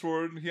designs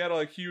for it, and he had a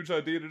like, huge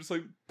idea to just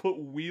like put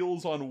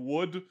wheels on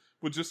wood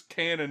with just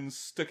cannons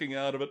sticking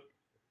out of it.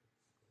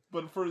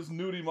 But for his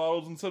nudie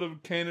models, instead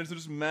of cannons, they're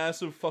just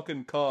massive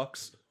fucking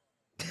cocks.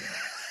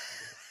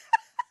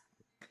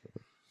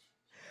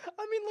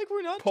 I mean, like,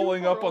 we're not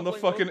pulling up on the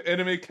fucking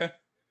enemy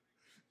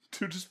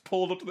Dude just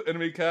pulled up to the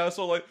enemy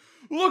castle like,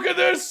 look at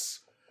this!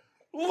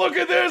 Look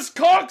at this!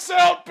 Cocks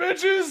out,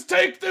 bitches!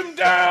 Take them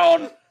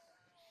down!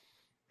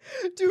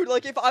 Dude,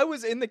 like, if I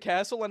was in the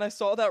castle and I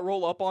saw that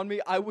roll up on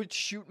me, I would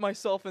shoot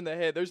myself in the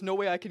head. There's no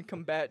way I can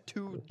combat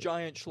 2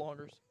 giant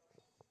schlongers.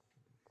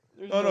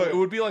 No, it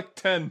would be like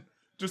 10.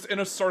 Just in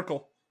a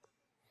circle.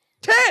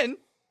 10?!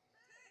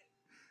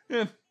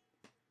 Yeah.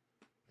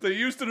 They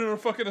used it in a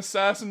fucking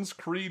Assassin's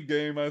Creed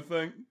game, I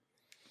think.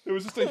 It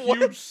was just a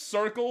huge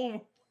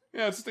circle.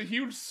 Yeah, it's just a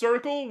huge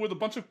circle with a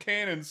bunch of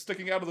cannons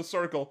sticking out of the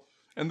circle.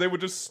 And they would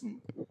just...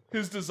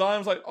 His design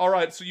was like,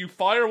 alright, so you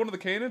fire one of the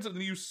cannons, and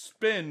then you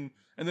spin,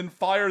 and then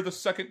fire the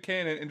second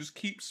cannon, and just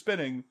keep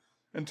spinning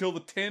until the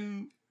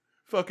 10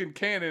 fucking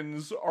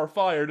cannons are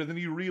fired, and then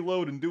you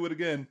reload and do it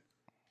again.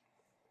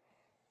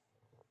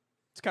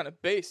 It's kind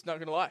of based, not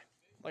gonna lie.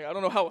 Like, I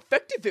don't know how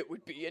effective it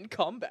would be in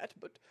combat,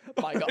 but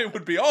my god. It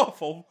would be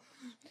awful.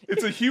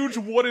 It's a huge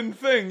wooden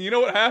thing. You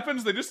know what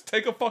happens? They just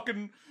take a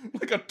fucking,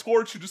 like a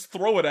torch and just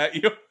throw it at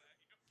you.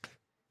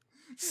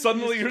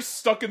 Suddenly you're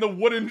stuck in the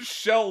wooden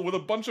shell with a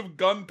bunch of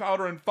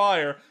gunpowder and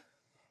fire.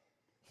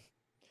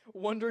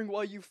 Wondering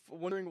why you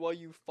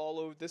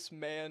follow this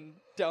man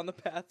down the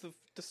path of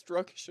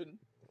destruction.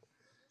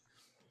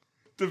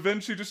 Da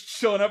Vinci just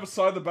chilling out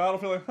beside the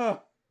battlefield like, huh.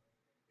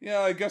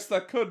 Yeah, I guess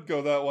that could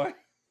go that way.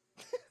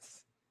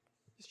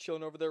 He's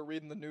chilling over there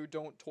reading the new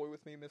Don't Toy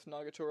With Me, Miss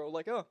Nagatoro.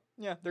 Like, oh,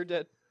 yeah, they're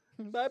dead.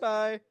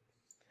 Bye-bye.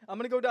 I'm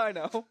gonna go die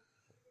now.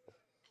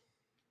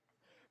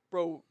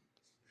 Bro,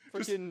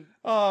 freaking...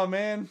 Oh,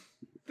 man.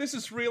 This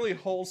is really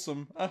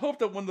wholesome. I hope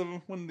that when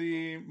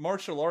the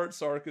martial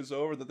arts arc is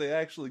over, that they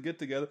actually get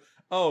together.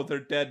 Oh, they're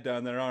dead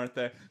down there, aren't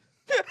they?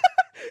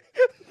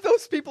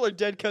 Those people are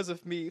dead because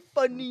of me.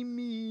 Funny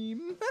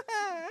meme.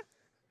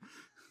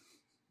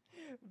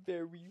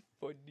 Very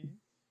funny.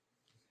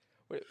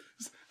 Wait,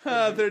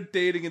 they're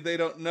dating and they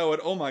don't know it.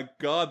 Oh my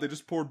god, they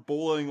just poured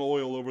boiling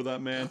oil over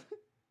that man.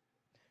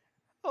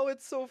 Oh,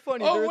 it's so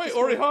funny. Oh wait,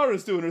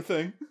 Orihara's doing her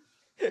thing.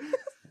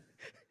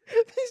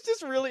 He's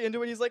just really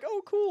into it. He's like,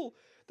 oh cool,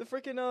 the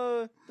freaking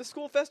the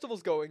school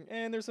festival's going,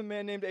 and there's a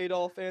man named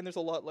Adolf, and there's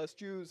a lot less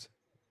Jews.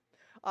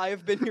 I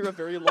have been here a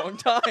very long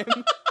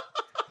time.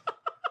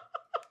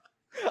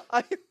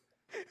 I've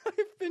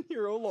been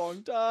here a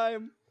long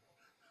time.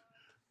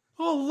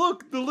 Oh,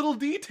 look, the little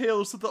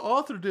details that the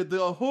author did. The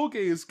Ahoge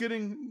is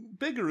getting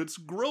bigger. It's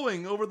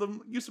growing over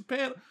the use of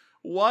pan.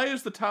 Why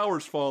is the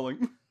towers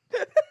falling?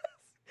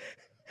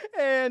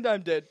 And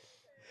I'm dead.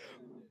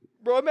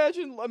 Bro,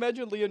 imagine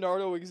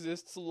Leonardo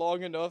exists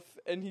long enough,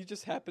 and he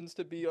just happens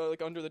to be,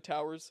 like, under the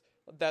towers.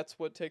 That's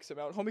what takes him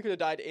out. Homie could have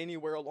died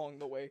anywhere along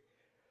the way.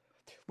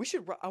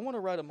 I want to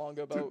write a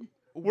manga about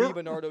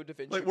Leonardo da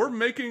Vinci. Like, we're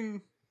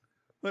making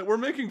Like, we're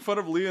making fun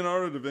of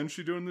Leonardo da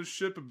Vinci doing this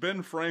shit, but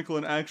Ben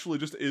Franklin actually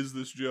just is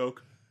this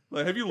joke.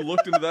 Like, have you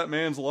looked into that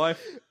man's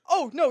life?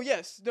 Oh no,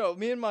 yes, no.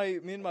 Me and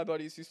my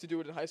buddies used to do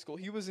it in high school.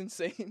 He was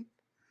insane.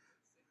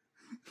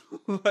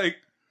 Like,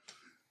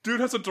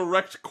 dude has a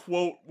direct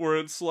quote where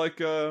it's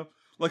like a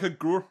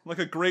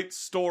great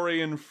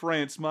story in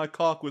France. My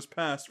cock was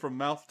passed from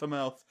mouth to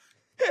mouth.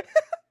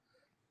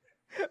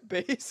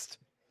 Based.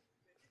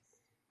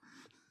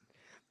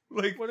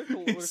 Like, What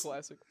a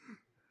classic.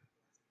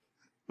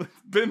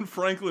 Ben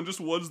Franklin just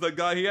was that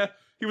guy.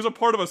 He was a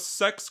part of a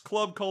sex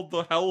club called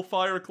the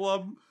Hellfire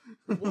Club.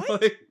 What?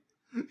 Like,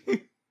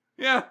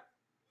 yeah.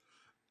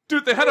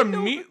 Dude, they had a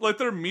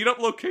their meetup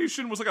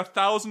location was like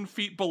 1,000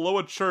 feet below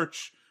a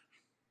church.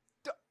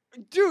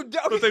 Dude,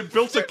 okay, But they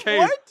built a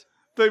cave.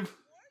 What?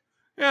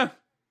 Yeah.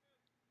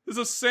 There's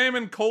a Sam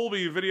and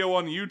Colby video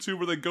on YouTube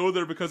where they go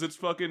there because it's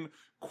fucking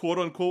quote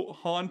unquote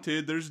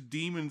haunted. There's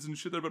demons and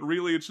shit there, but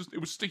really it was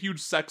just a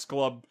huge sex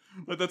club.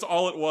 Like, that's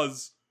all it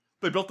was.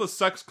 They built a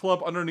sex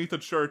club underneath a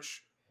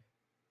church.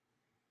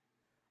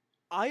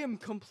 I am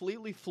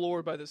completely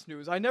floored by this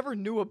news. I never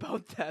knew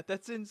about that.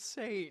 That's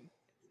insane.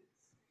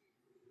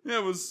 Yeah,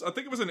 I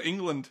think it was in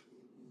England.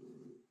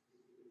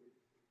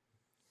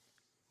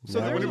 So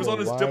Now When he was on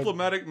his why-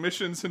 diplomatic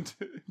missions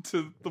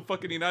into the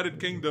fucking United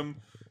Kingdom,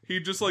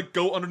 he'd just like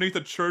go underneath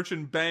a church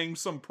and bang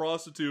some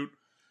prostitute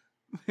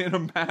in a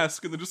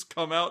mask and then just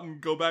come out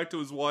and go back to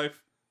his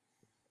wife.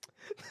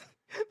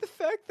 The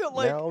fact that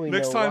like now we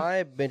next know time-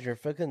 why Benjamin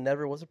Franklin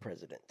never was a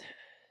president.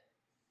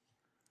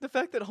 the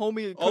fact that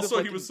homie could Also,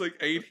 have, he was like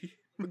 80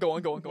 go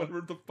on.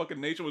 whenever the fucking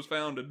nation was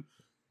founded.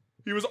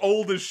 He was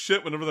old as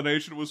shit whenever the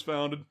nation was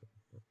founded.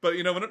 But,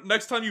 you know,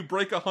 next time you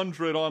break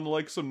 100 on,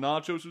 like, some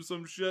nachos or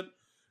some shit,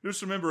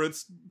 just remember,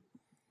 it's,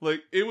 like,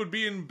 it would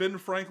be in Ben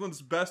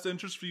Franklin's best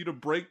interest for you to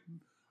break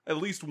at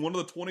least one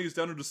of the 20s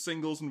down into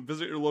singles and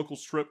visit your local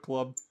strip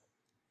club.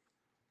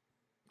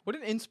 What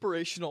an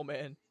inspirational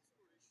man.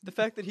 The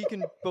fact that he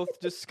can both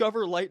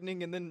discover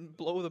lightning and then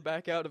blow the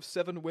back out of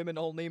 7 women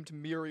all named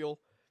Muriel.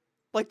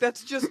 Like,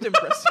 that's just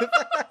impressive.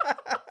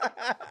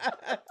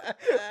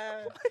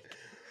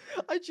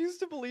 I choose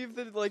to believe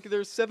that, like,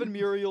 there's 7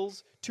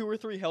 Muriels, 2 or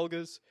 3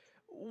 Helgas,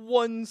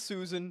 1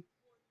 Susan,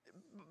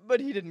 but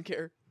he didn't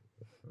care.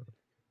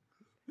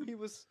 He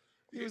was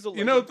a legend.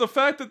 You know, the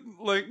fact that,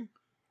 like,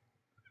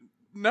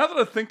 now that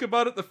I think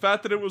about it, the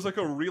fact that it was, like,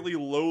 a really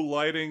low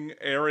lighting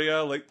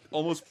area, like,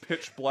 almost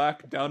pitch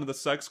black down to the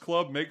sex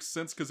club makes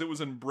sense because it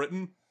was in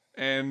Britain,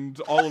 and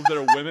all of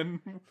their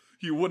women,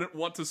 you wouldn't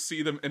want to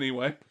see them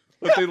anyway.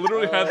 Like, they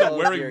literally had them Oh,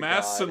 wearing dear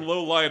masks God. and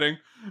low lighting.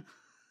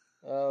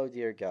 Oh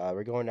dear God,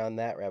 we're going down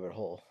that rabbit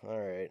hole. All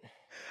right.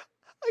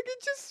 I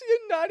could just see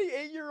a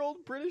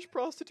 98-year-old British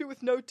prostitute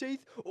with no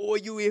teeth. Oh,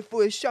 you here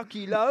for a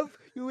shucky, love?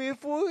 You here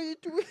for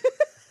it?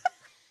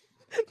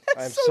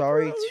 I'm so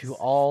sorry gross. to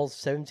all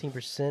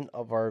 17%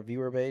 of our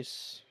viewer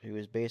base who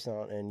is based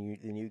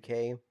in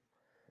UK.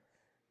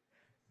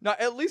 Now,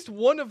 at least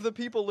one of the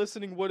people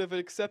listening would have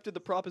accepted the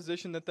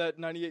proposition that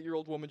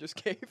 98-year-old woman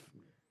just gave.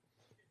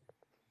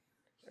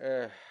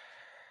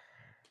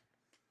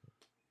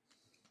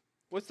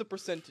 What's the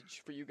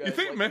percentage for you guys? You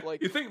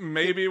think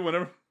maybe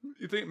whenever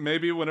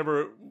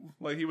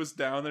like he was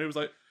down there, he was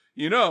like,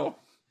 you know,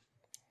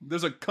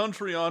 there's a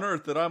country on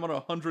earth that I'm on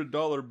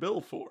 $100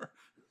 bill for.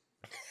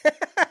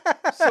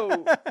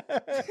 So,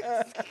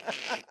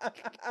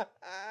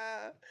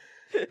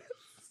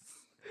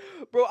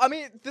 bro, I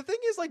mean, the thing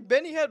is, like,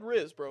 Benny had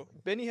Riz, bro.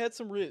 Benny had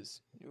some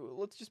Riz.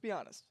 Let's just be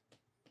honest.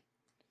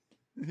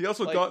 He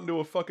also Like- got into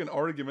a fucking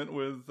argument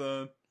with,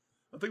 I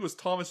think it was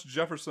Thomas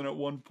Jefferson at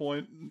one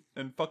point,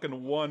 and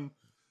fucking won,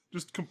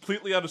 just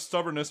completely out of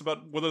stubbornness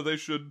about whether they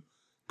should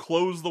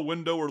close the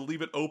window or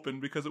leave it open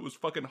because it was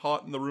fucking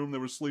hot in the room they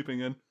were sleeping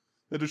in.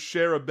 They had to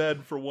share a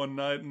bed for one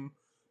night, and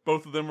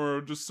both of them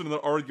were just sitting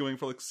there arguing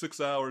for like 6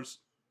 hours.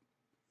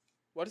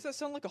 Why does that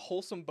sound like a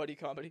wholesome buddy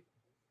comedy?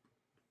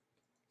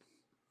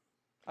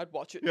 I'd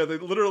watch it. Yeah, they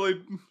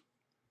literally...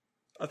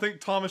 I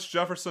think Thomas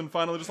Jefferson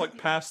finally just like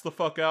passed the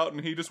fuck out,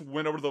 and he just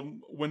went over to the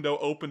window,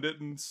 opened it,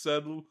 and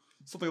said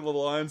something along the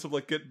lines of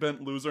like, "Get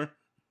bent, loser."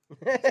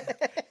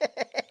 The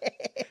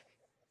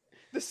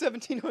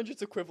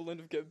 1700s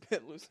equivalent of get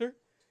bent, loser.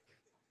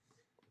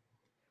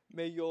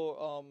 May your,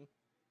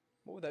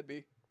 what would that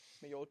be?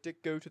 May your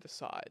dick go to the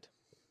side.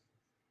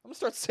 I'm gonna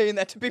start saying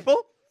that to people.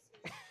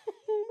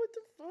 What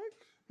the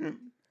fuck?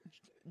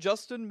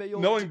 Justin, may your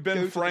Knowing dick Ben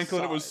go to the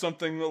Franklin, it was side.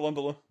 something along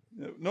the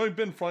knowing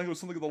Ben Franklin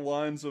was something along the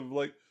lines of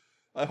like,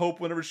 "I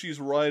hope whenever she's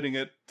riding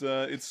it,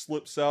 it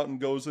slips out and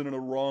goes in a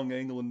wrong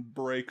angle and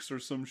breaks or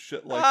some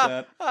shit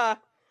like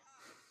that."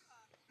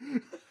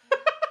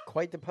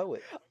 Quite the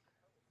poet.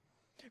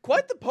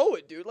 Quite the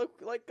poet, dude. Like,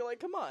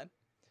 come on.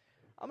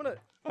 I'm gonna.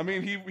 I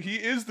mean, he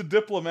is the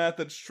diplomat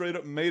that straight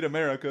up made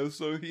America,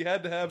 so he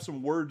had to have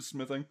some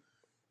wordsmithing.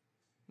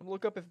 I'm gonna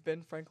look up if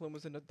Ben Franklin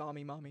was into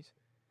Dami Mommies.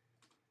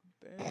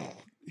 Ben.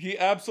 He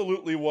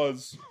absolutely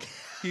was.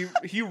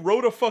 He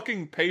wrote a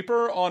fucking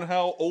paper on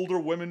how older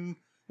women,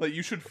 like,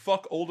 you should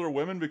fuck older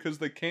women because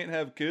they can't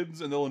have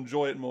kids and they'll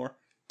enjoy it more.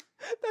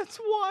 That's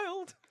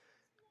wild.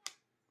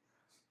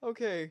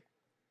 Okay.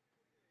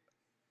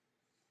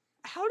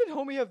 How did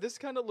homie have this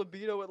kind of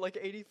libido at like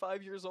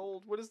 85 years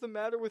old? What is the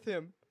matter with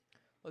him?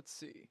 Let's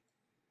see.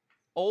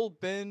 Old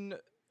Ben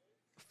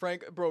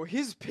Frank, bro,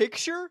 his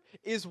picture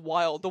is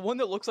wild. The one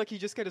that looks like he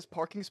just got his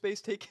parking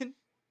space taken.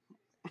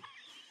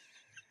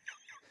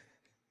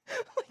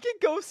 Like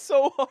it goes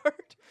so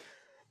hard.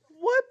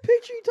 What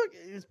picture you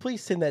took?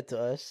 Please send that to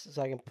us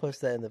so I can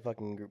post that in the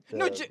fucking group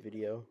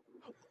video.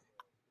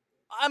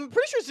 I'm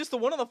pretty sure it's just the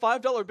one on the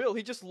 $5 bill.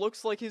 He just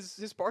looks like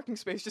his parking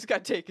space just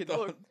got taken.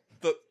 Look.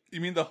 You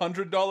mean the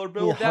 $100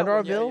 bill? The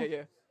 $100 bill?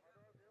 Yeah.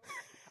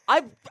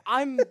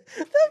 I'm the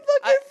fucking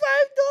 $5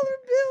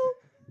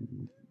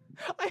 bill.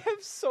 I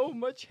have so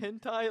much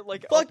hentai.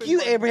 Like, fuck up you,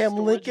 in my Abraham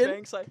storage Lincoln.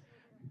 banks.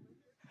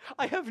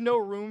 I have no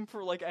room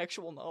for like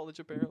actual knowledge.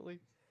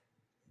 Apparently.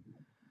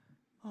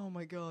 Oh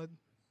my god.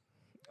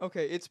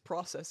 Okay, it's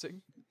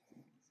processing.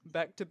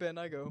 Back to Ben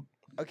I go.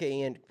 Okay,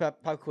 Ian,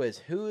 pop quiz.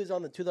 Who is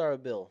on the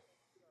 $2 bill?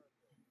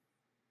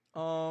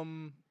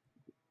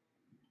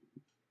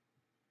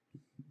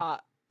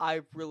 I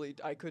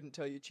couldn't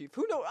tell you, Chief.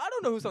 Who know? I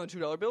don't know who's on the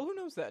 $2 bill. Who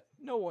knows that?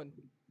 No one.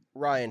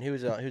 Ryan,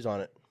 who's on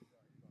it?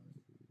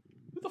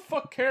 Who the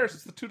fuck cares?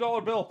 It's the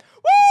 $2 bill.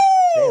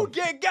 Woo!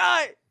 Get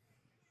guy!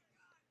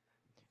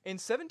 In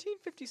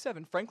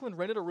 1757, Franklin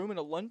rented a room in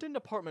a London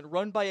apartment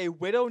run by a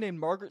widow named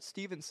Margaret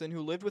Stevenson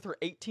who lived with her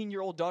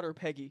 18-year-old daughter,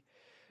 Peggy.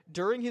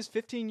 During his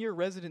 15-year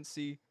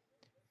residency,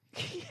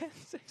 he had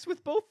sex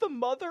with both the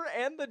mother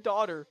and the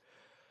daughter.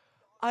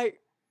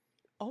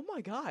 Oh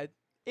my god.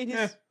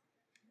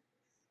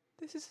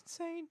 This is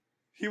insane.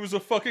 He was a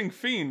fucking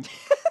fiend.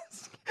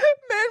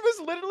 Man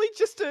was literally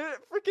just a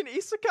freaking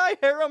isekai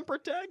harem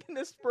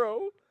protagonist,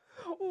 bro.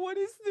 What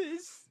is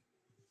this?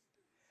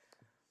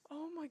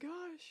 Oh my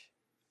gosh.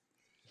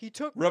 He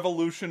took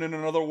Revolution in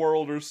Another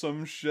World or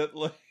some shit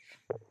like.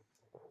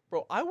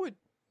 Bro, I would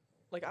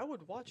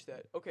watch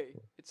that. Okay,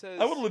 it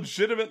says I would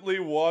legitimately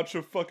watch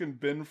a fucking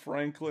Ben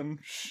Franklin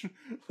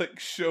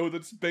show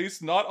that's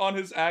based not on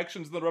his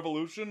actions in the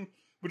Revolution,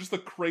 but just the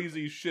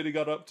crazy shit he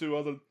got up to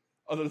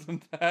other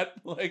than that.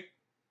 Like,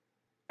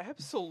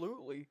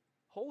 absolutely.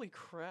 Holy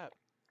crap.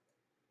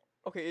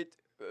 Okay,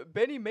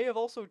 Benny may have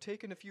also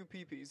taken a few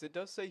peepees. It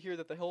does say here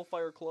that the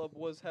Hellfire Club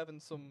was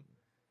having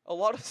a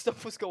lot of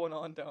stuff was going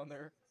on down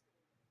there.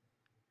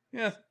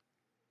 yeah.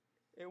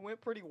 It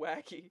went pretty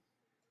wacky.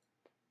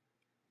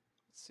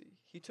 Let's see.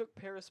 He took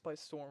Paris by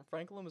storm.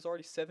 Franklin was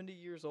already 70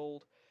 years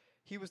old.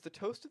 He was the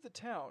toast of the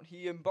town.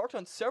 He embarked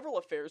on several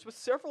affairs with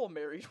several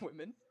married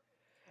women.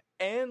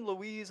 Anne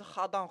Louise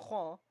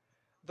Hadanjuan,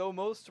 though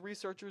most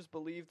researchers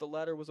believe the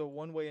latter was a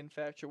one-way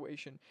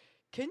infatuation.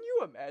 Can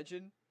you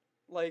imagine?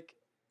 Like,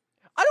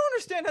 I don't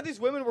understand how these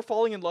women were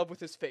falling in love with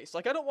his face.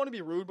 Like, I don't want to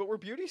be rude, but were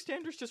beauty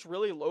standards just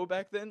really low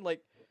back then?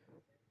 Like,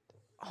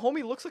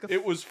 homie looks like a...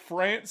 It was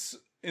France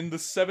in the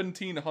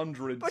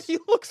 1700s. But he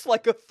looks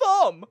like a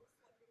thumb!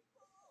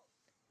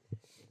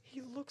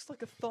 He looks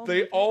like a thumb.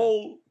 They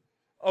all...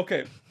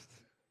 Okay.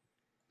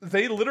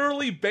 They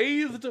literally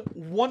bathed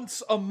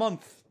once a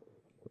month.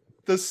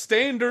 The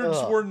standards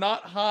were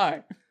not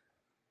high.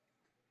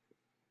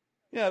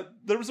 Yeah,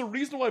 there was a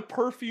reason why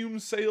perfume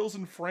sales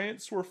in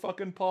France were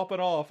fucking popping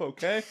off,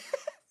 okay?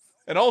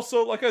 And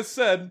also, like I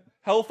said,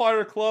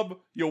 Hellfire Club,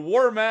 you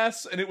wore a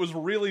mask and it was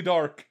really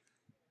dark.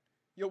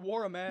 You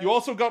wore a mask. You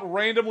also got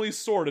randomly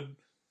sorted.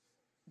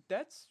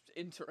 That's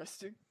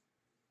interesting.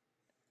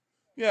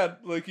 Yeah,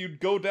 like you'd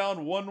go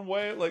down one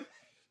way, like,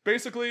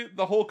 basically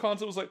the whole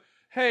concept was like,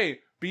 hey,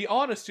 be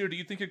honest here, do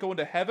you think you're going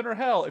to heaven or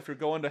hell? If you're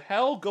going to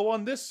hell, go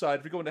on this side.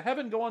 If you're going to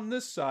heaven, go on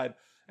this side.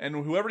 And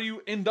whoever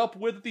you end up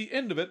with at the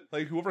end of it,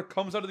 like whoever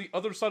comes out of the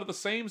other side of the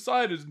same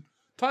side as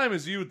time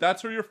as you,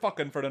 that's who you're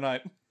fucking for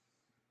tonight.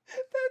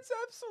 That's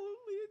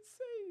absolutely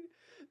insane.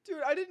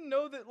 Dude, I didn't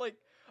know that, like,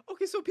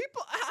 okay, so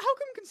people, how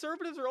come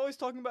conservatives are always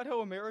talking about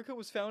how America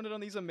was founded on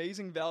these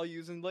amazing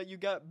values and, like, you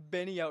got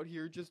Benny out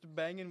here just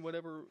banging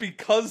whatever?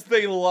 Because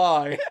they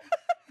lie.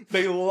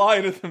 They lie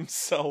to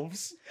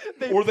themselves.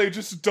 Or they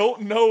just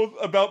don't know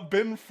about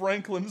Ben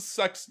Franklin's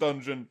sex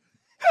dungeon.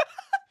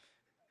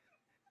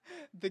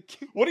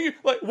 What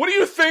do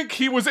you think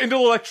he was into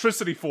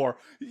electricity for?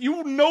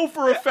 You know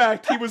for a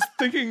fact he was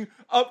thinking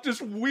up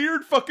just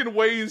weird fucking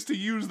ways to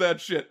use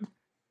that shit.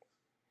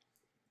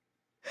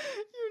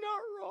 You're not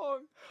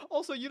wrong.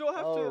 Also, you don't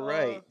have to...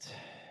 Alright.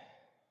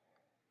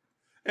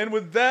 And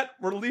with that,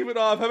 we're leaving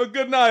off. Have a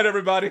good night,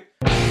 everybody.